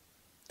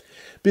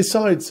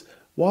 Besides,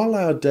 while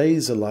our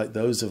days are like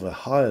those of a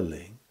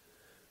hireling,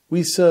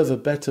 we serve a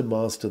better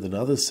master than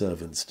other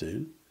servants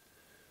do.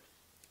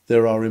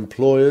 There are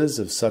employers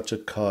of such a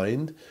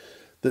kind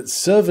that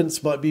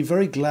servants might be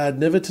very glad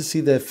never to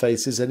see their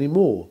faces any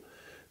more.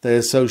 They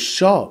are so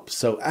sharp,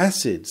 so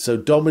acid, so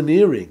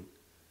domineering.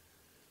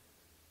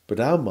 But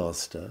our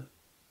master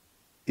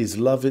is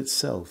love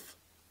itself.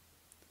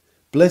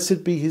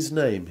 Blessed be his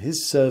name.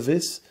 His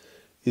service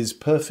is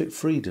perfect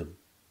freedom.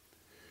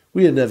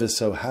 We are never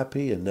so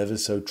happy and never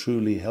so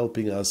truly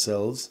helping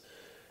ourselves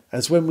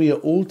as when we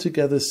are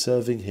altogether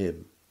serving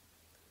him.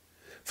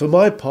 For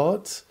my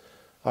part,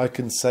 I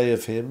can say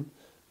of him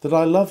that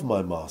I love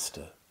my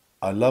master.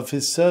 I love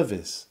his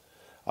service.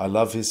 I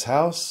love his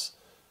house.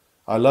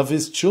 I love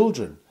his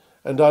children.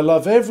 And I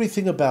love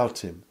everything about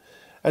him.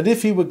 And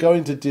if he were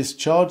going to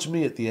discharge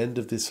me at the end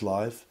of this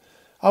life,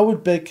 I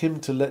would beg him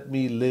to let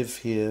me live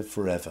here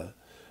forever,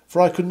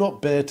 for I could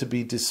not bear to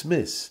be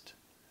dismissed.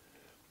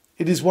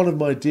 It is one of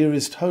my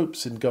dearest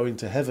hopes in going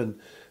to heaven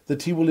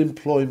that he will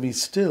employ me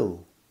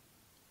still.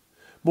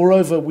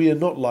 Moreover, we are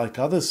not like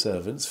other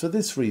servants for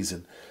this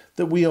reason,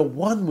 that we are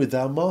one with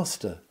our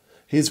master,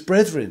 his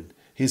brethren,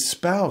 his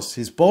spouse,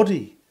 his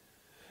body,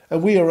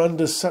 and we are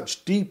under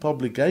such deep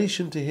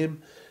obligation to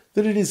him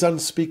that it is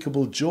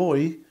unspeakable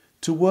joy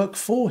to work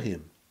for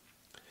him.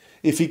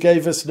 If he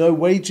gave us no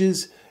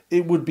wages,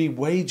 it would be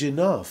wage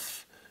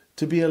enough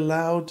to be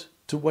allowed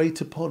to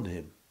wait upon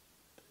him.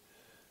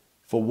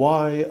 For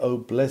why, O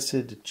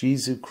blessed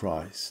Jesus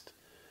Christ,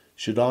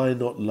 should I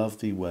not love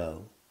thee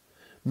well,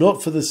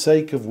 not for the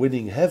sake of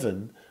winning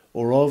heaven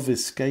or of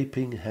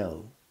escaping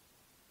hell,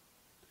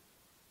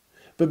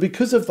 but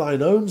because of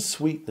thine own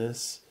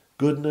sweetness,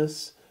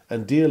 goodness,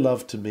 and dear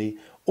love to me?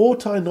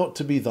 Ought I not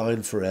to be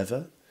thine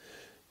forever?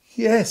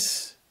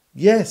 Yes,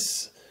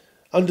 yes.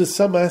 Under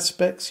some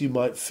aspects you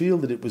might feel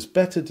that it was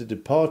better to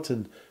depart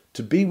and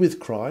to be with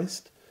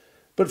Christ,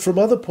 But from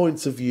other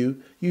points of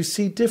view you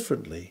see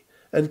differently,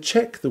 and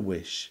check the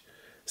wish,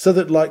 so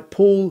that like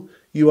Paul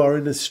you are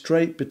in a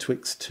strait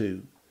betwixt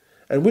two,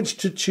 and which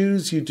to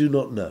choose you do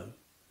not know.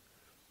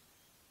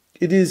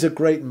 It is a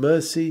great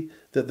mercy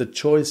that the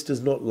choice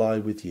does not lie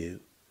with you.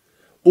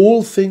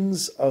 All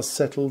things are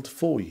settled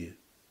for you.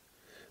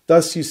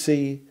 Thus you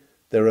see,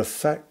 there are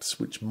facts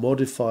which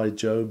modify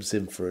Job's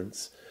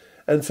inference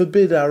and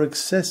forbid our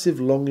excessive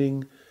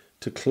longing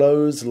to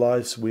close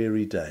life's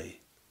weary day.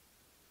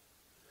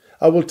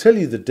 I will tell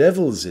you the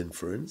devil's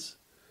inference.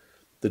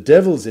 The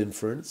devil's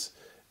inference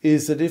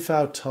is that if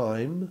our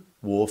time,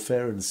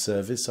 warfare and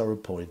service are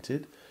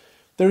appointed,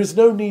 there is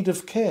no need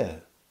of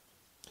care,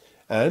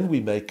 and we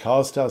may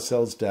cast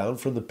ourselves down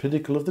from the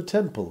pinnacle of the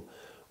temple,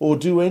 or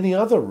do any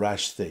other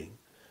rash thing,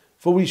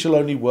 for we shall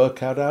only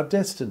work out our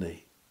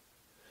destiny.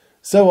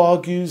 So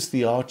argues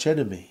the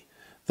arch-enemy,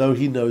 though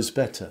he knows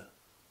better.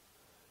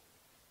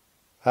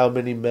 How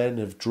many men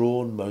have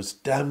drawn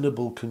most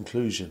damnable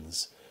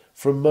conclusions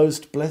from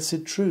most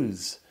blessed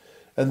truths,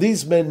 and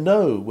these men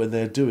know when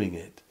they are doing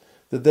it,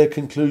 that their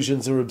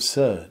conclusions are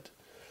absurd.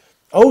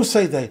 Oh,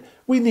 say they,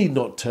 we need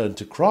not turn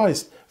to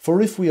Christ, for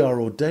if we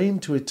are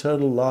ordained to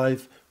eternal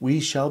life,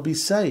 we shall be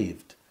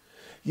saved.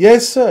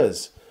 Yes,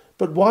 sirs,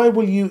 but why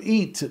will you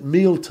eat at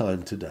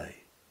mealtime today?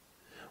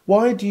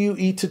 Why do you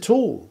eat at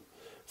all?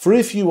 For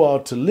if you are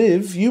to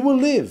live, you will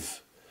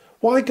live.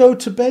 Why go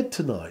to bed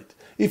tonight?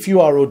 If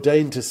you are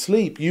ordained to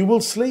sleep, you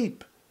will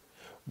sleep.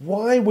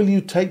 Why will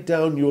you take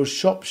down your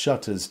shop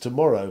shutters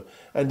tomorrow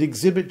and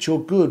exhibit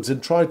your goods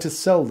and try to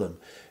sell them?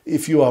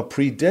 If you are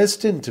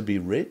predestined to be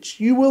rich,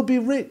 you will be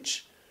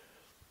rich.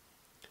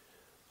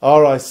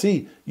 I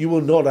see, you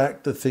will not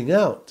act the thing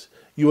out.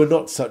 You are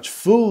not such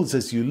fools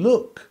as you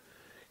look.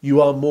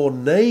 You are more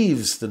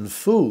knaves than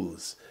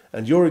fools,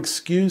 and your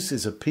excuse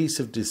is a piece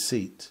of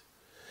deceit.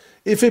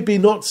 If it be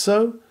not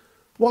so,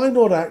 why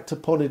not act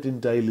upon it in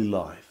daily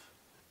life?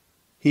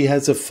 He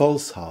has a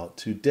false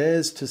heart who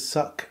dares to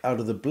suck out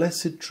of the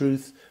blessed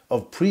truth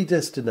of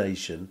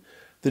predestination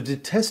the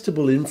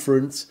detestable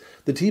inference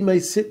that he may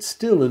sit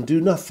still and do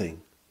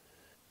nothing.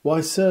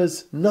 Why,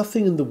 sirs,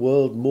 nothing in the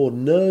world more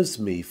nerves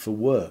me for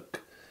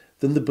work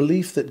than the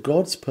belief that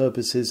God's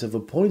purposes have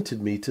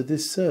appointed me to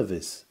this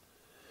service.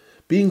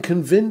 Being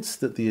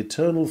convinced that the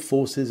eternal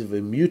forces of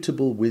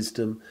immutable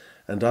wisdom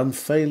and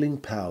unfailing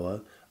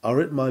power are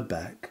at my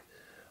back,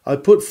 I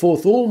put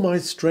forth all my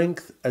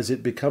strength as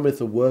it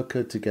becometh a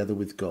worker together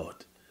with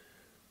God.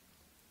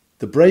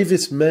 The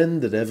bravest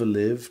men that ever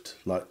lived,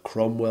 like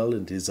Cromwell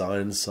and his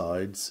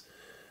Ironsides,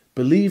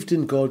 believed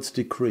in God's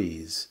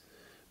decrees,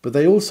 but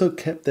they also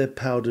kept their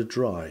powder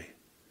dry.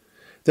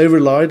 They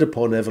relied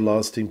upon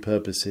everlasting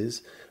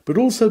purposes, but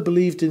also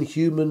believed in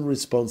human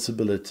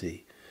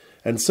responsibility,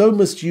 and so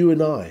must you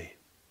and I.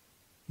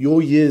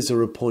 Your years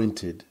are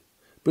appointed,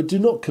 but do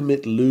not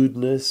commit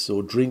lewdness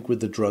or drink with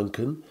the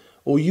drunken,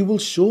 or you will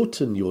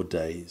shorten your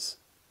days.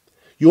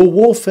 Your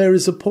warfare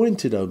is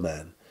appointed, O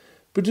man,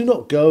 but do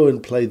not go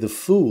and play the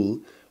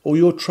fool, or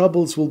your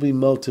troubles will be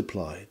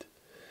multiplied.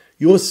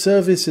 Your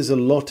service is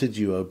allotted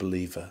you, O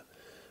believer,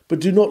 but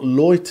do not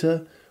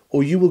loiter,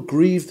 or you will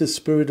grieve the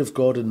Spirit of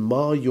God and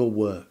mar your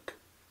work.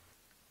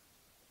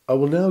 I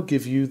will now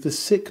give you the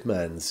sick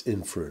man's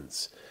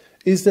inference.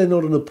 Is there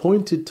not an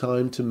appointed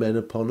time to men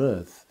upon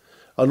earth?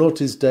 Are not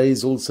his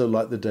days also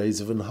like the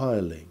days of an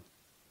hireling?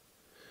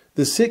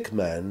 The sick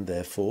man,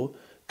 therefore,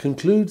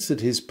 concludes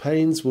that his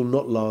pains will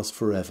not last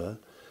forever,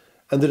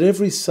 and that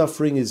every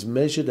suffering is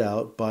measured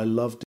out by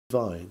love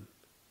divine.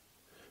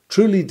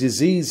 Truly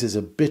disease is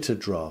a bitter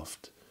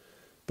draught,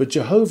 but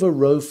Jehovah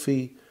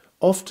Rophi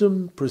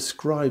often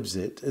prescribes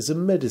it as a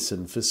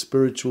medicine for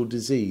spiritual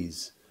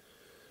disease.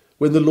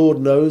 When the Lord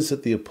knows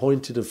that the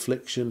appointed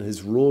affliction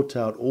has wrought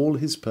out all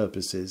his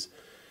purposes,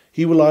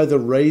 he will either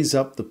raise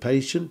up the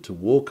patient to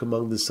walk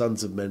among the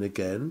sons of men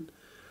again,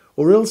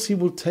 or else he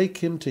will take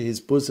him to his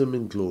bosom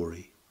in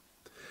glory.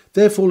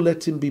 Therefore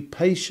let him be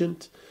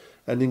patient,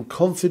 and in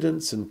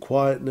confidence and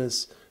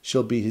quietness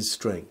shall be his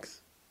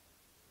strength.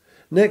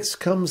 Next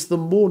comes the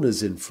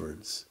mourner's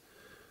inference,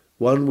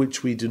 one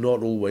which we do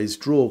not always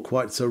draw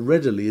quite so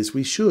readily as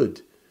we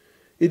should.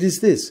 It is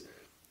this: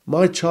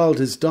 my child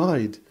has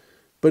died,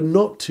 but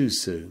not too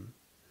soon.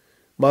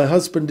 My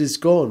husband is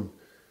gone.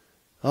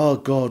 Ah,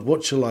 God,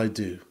 what shall I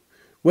do?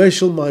 Where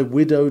shall my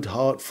widowed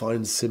heart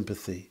find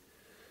sympathy?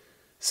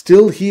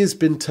 Still he has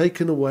been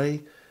taken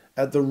away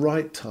at the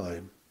right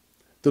time.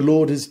 The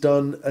Lord has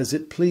done as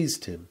it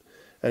pleased him,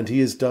 and he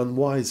has done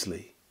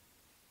wisely.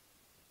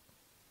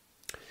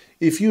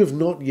 If you have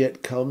not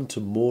yet come to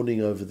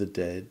mourning over the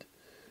dead,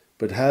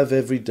 but have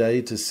every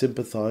day to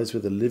sympathize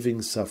with a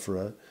living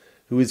sufferer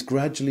who is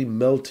gradually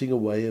melting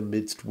away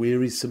amidst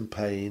wearisome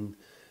pain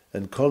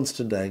and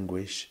constant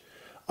anguish,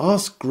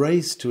 ask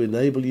grace to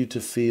enable you to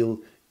feel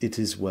it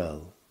is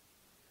well.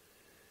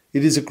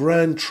 It is a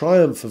grand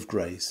triumph of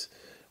grace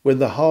when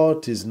the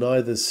heart is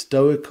neither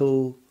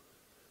stoical,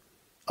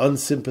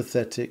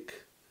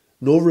 unsympathetic,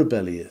 nor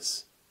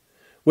rebellious,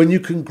 when you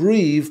can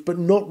grieve but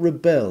not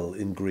rebel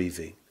in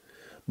grieving,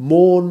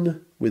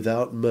 mourn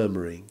without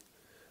murmuring,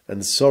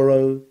 and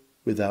sorrow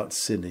without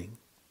sinning.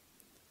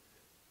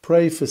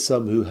 Pray for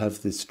some who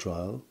have this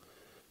trial.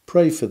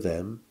 Pray for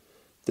them,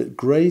 that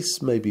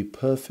grace may be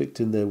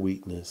perfect in their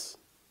weakness.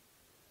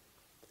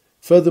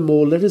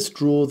 Furthermore, let us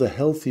draw the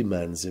healthy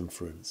man's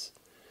inference.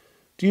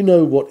 Do you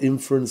know what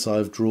inference I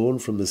have drawn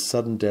from the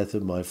sudden death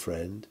of my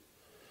friend?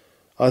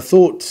 I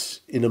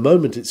thought, in a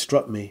moment it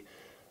struck me,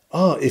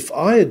 if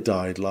I had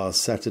died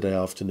last Saturday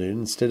afternoon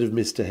instead of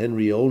Mr.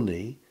 Henry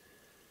Olney,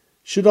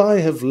 should I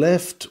have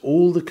left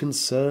all the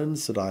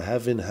concerns that I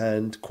have in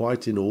hand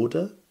quite in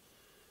order?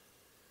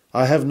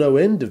 I have no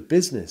end of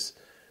business,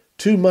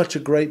 too much a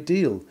great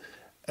deal,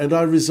 and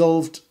I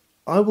resolved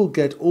I will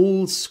get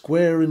all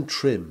square and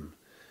trim,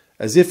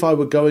 as if I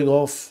were going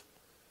off,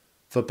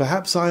 for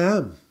perhaps I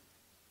am.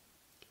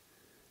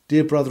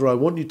 Dear brother, I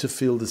want you to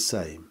feel the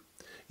same.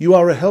 You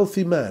are a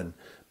healthy man,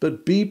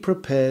 but be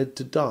prepared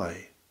to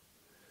die.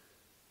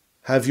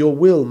 Have your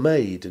will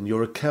made and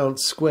your account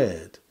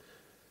squared,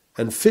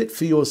 and fit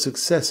for your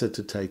successor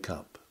to take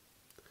up.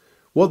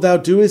 What thou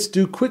doest,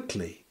 do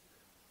quickly.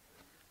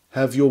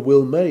 Have your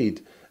will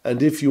made,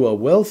 and if you are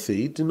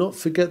wealthy, do not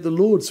forget the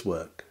Lord's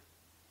work.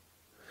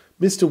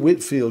 Mr.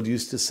 Whitfield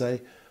used to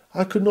say,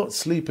 I could not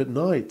sleep at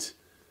night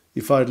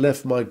if I had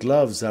left my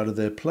gloves out of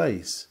their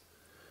place.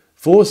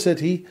 For, said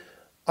he,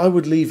 I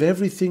would leave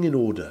everything in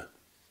order.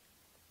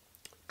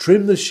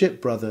 Trim the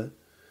ship, brother,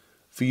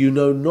 for you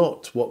know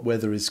not what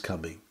weather is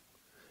coming.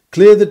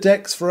 Clear the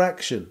decks for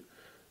action,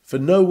 for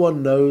no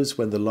one knows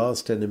when the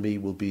last enemy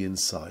will be in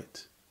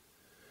sight.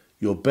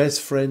 Your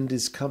best friend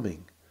is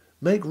coming.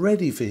 Make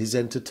ready for his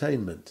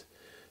entertainment.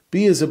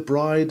 Be as a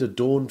bride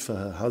adorned for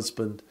her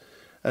husband,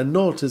 and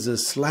not as a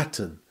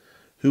slattern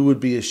who would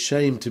be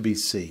ashamed to be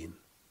seen.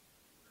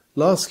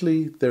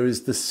 Lastly, there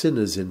is the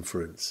sinner's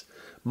inference.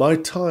 My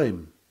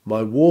time,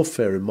 my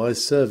warfare and my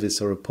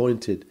service are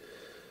appointed,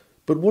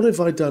 but what have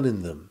I done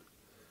in them?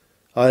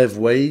 I have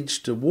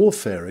waged a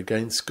warfare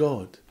against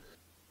God,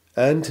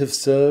 and have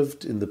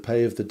served in the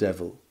pay of the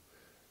devil.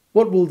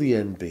 What will the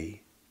end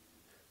be?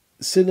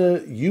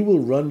 Sinner, you will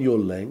run your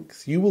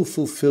length, you will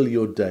fulfill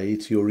your day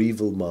to your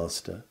evil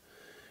master.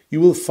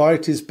 You will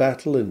fight his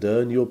battle and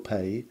earn your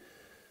pay.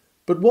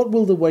 But what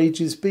will the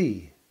wages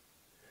be?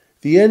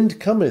 The end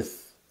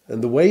cometh,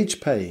 and the wage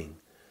paying.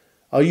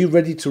 Are you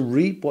ready to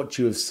reap what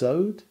you have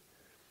sowed?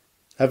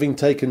 Having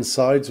taken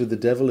sides with the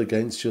devil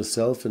against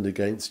yourself and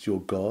against your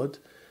God,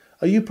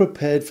 are you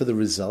prepared for the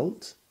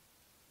result?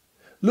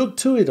 Look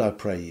to it, I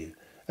pray you,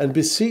 and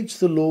beseech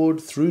the Lord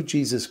through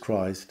Jesus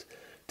Christ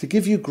to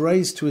give you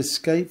grace to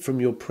escape from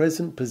your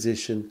present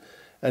position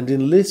and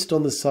enlist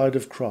on the side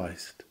of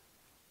Christ.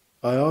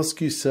 I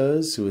ask you,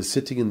 sirs, who are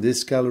sitting in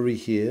this gallery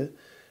here,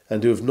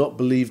 and who have not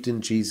believed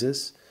in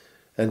Jesus,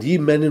 and ye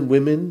men and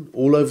women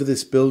all over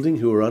this building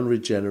who are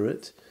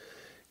unregenerate,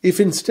 if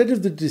instead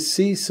of the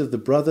decease of the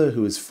brother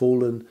who has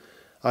fallen,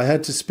 I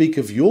had to speak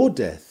of your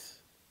death,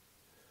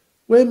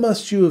 where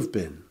must you have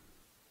been?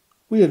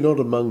 We are not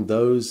among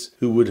those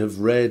who would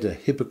have read a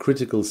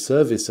hypocritical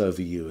service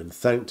over you and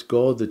thanked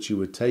God that you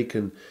were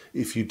taken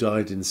if you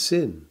died in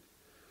sin.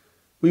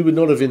 We would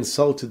not have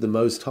insulted the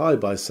Most High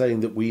by saying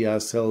that we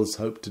ourselves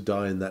hope to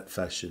die in that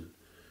fashion.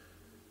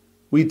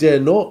 We dare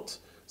not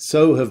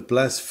so have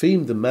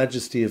blasphemed the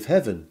majesty of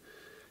heaven.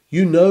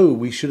 You know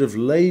we should have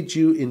laid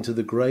you into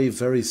the grave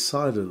very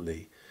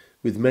silently,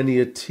 with many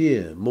a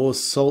tear, more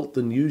salt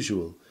than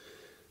usual,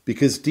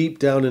 because deep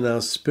down in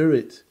our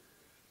spirit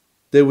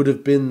there would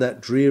have been that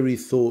dreary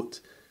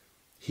thought,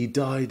 he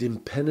died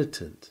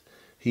impenitent,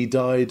 he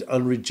died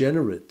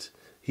unregenerate,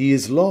 he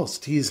is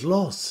lost, he is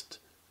lost.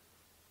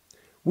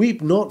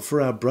 Weep not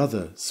for our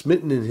brother,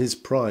 smitten in his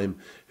prime,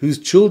 whose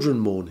children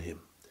mourn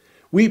him.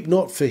 Weep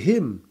not for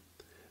him,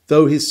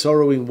 though his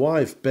sorrowing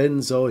wife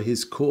bends o'er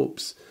his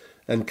corpse,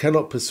 and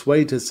cannot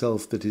persuade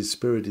herself that his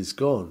spirit is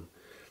gone.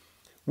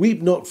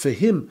 Weep not for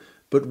him,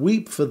 but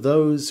weep for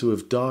those who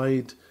have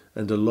died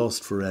and are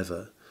lost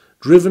forever,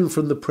 driven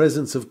from the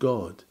presence of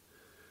God.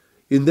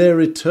 In their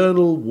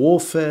eternal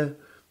warfare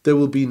there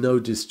will be no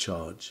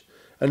discharge,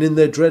 and in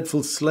their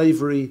dreadful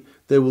slavery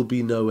there will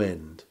be no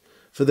end.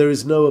 For there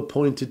is no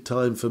appointed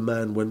time for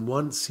man when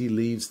once he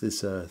leaves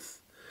this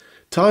earth.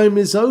 Time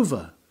is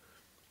over,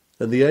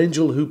 and the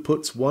angel who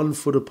puts one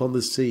foot upon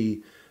the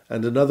sea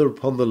and another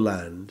upon the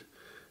land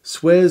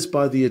swears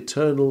by the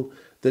eternal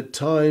that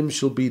time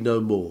shall be no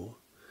more.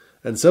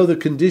 And so the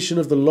condition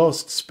of the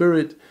lost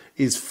spirit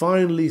is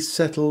finally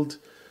settled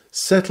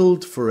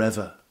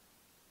forever.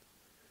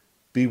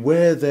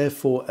 Beware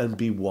therefore and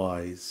be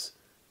wise,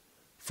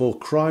 for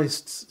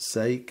Christ's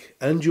sake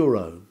and your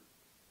own.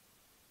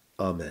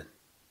 Amen.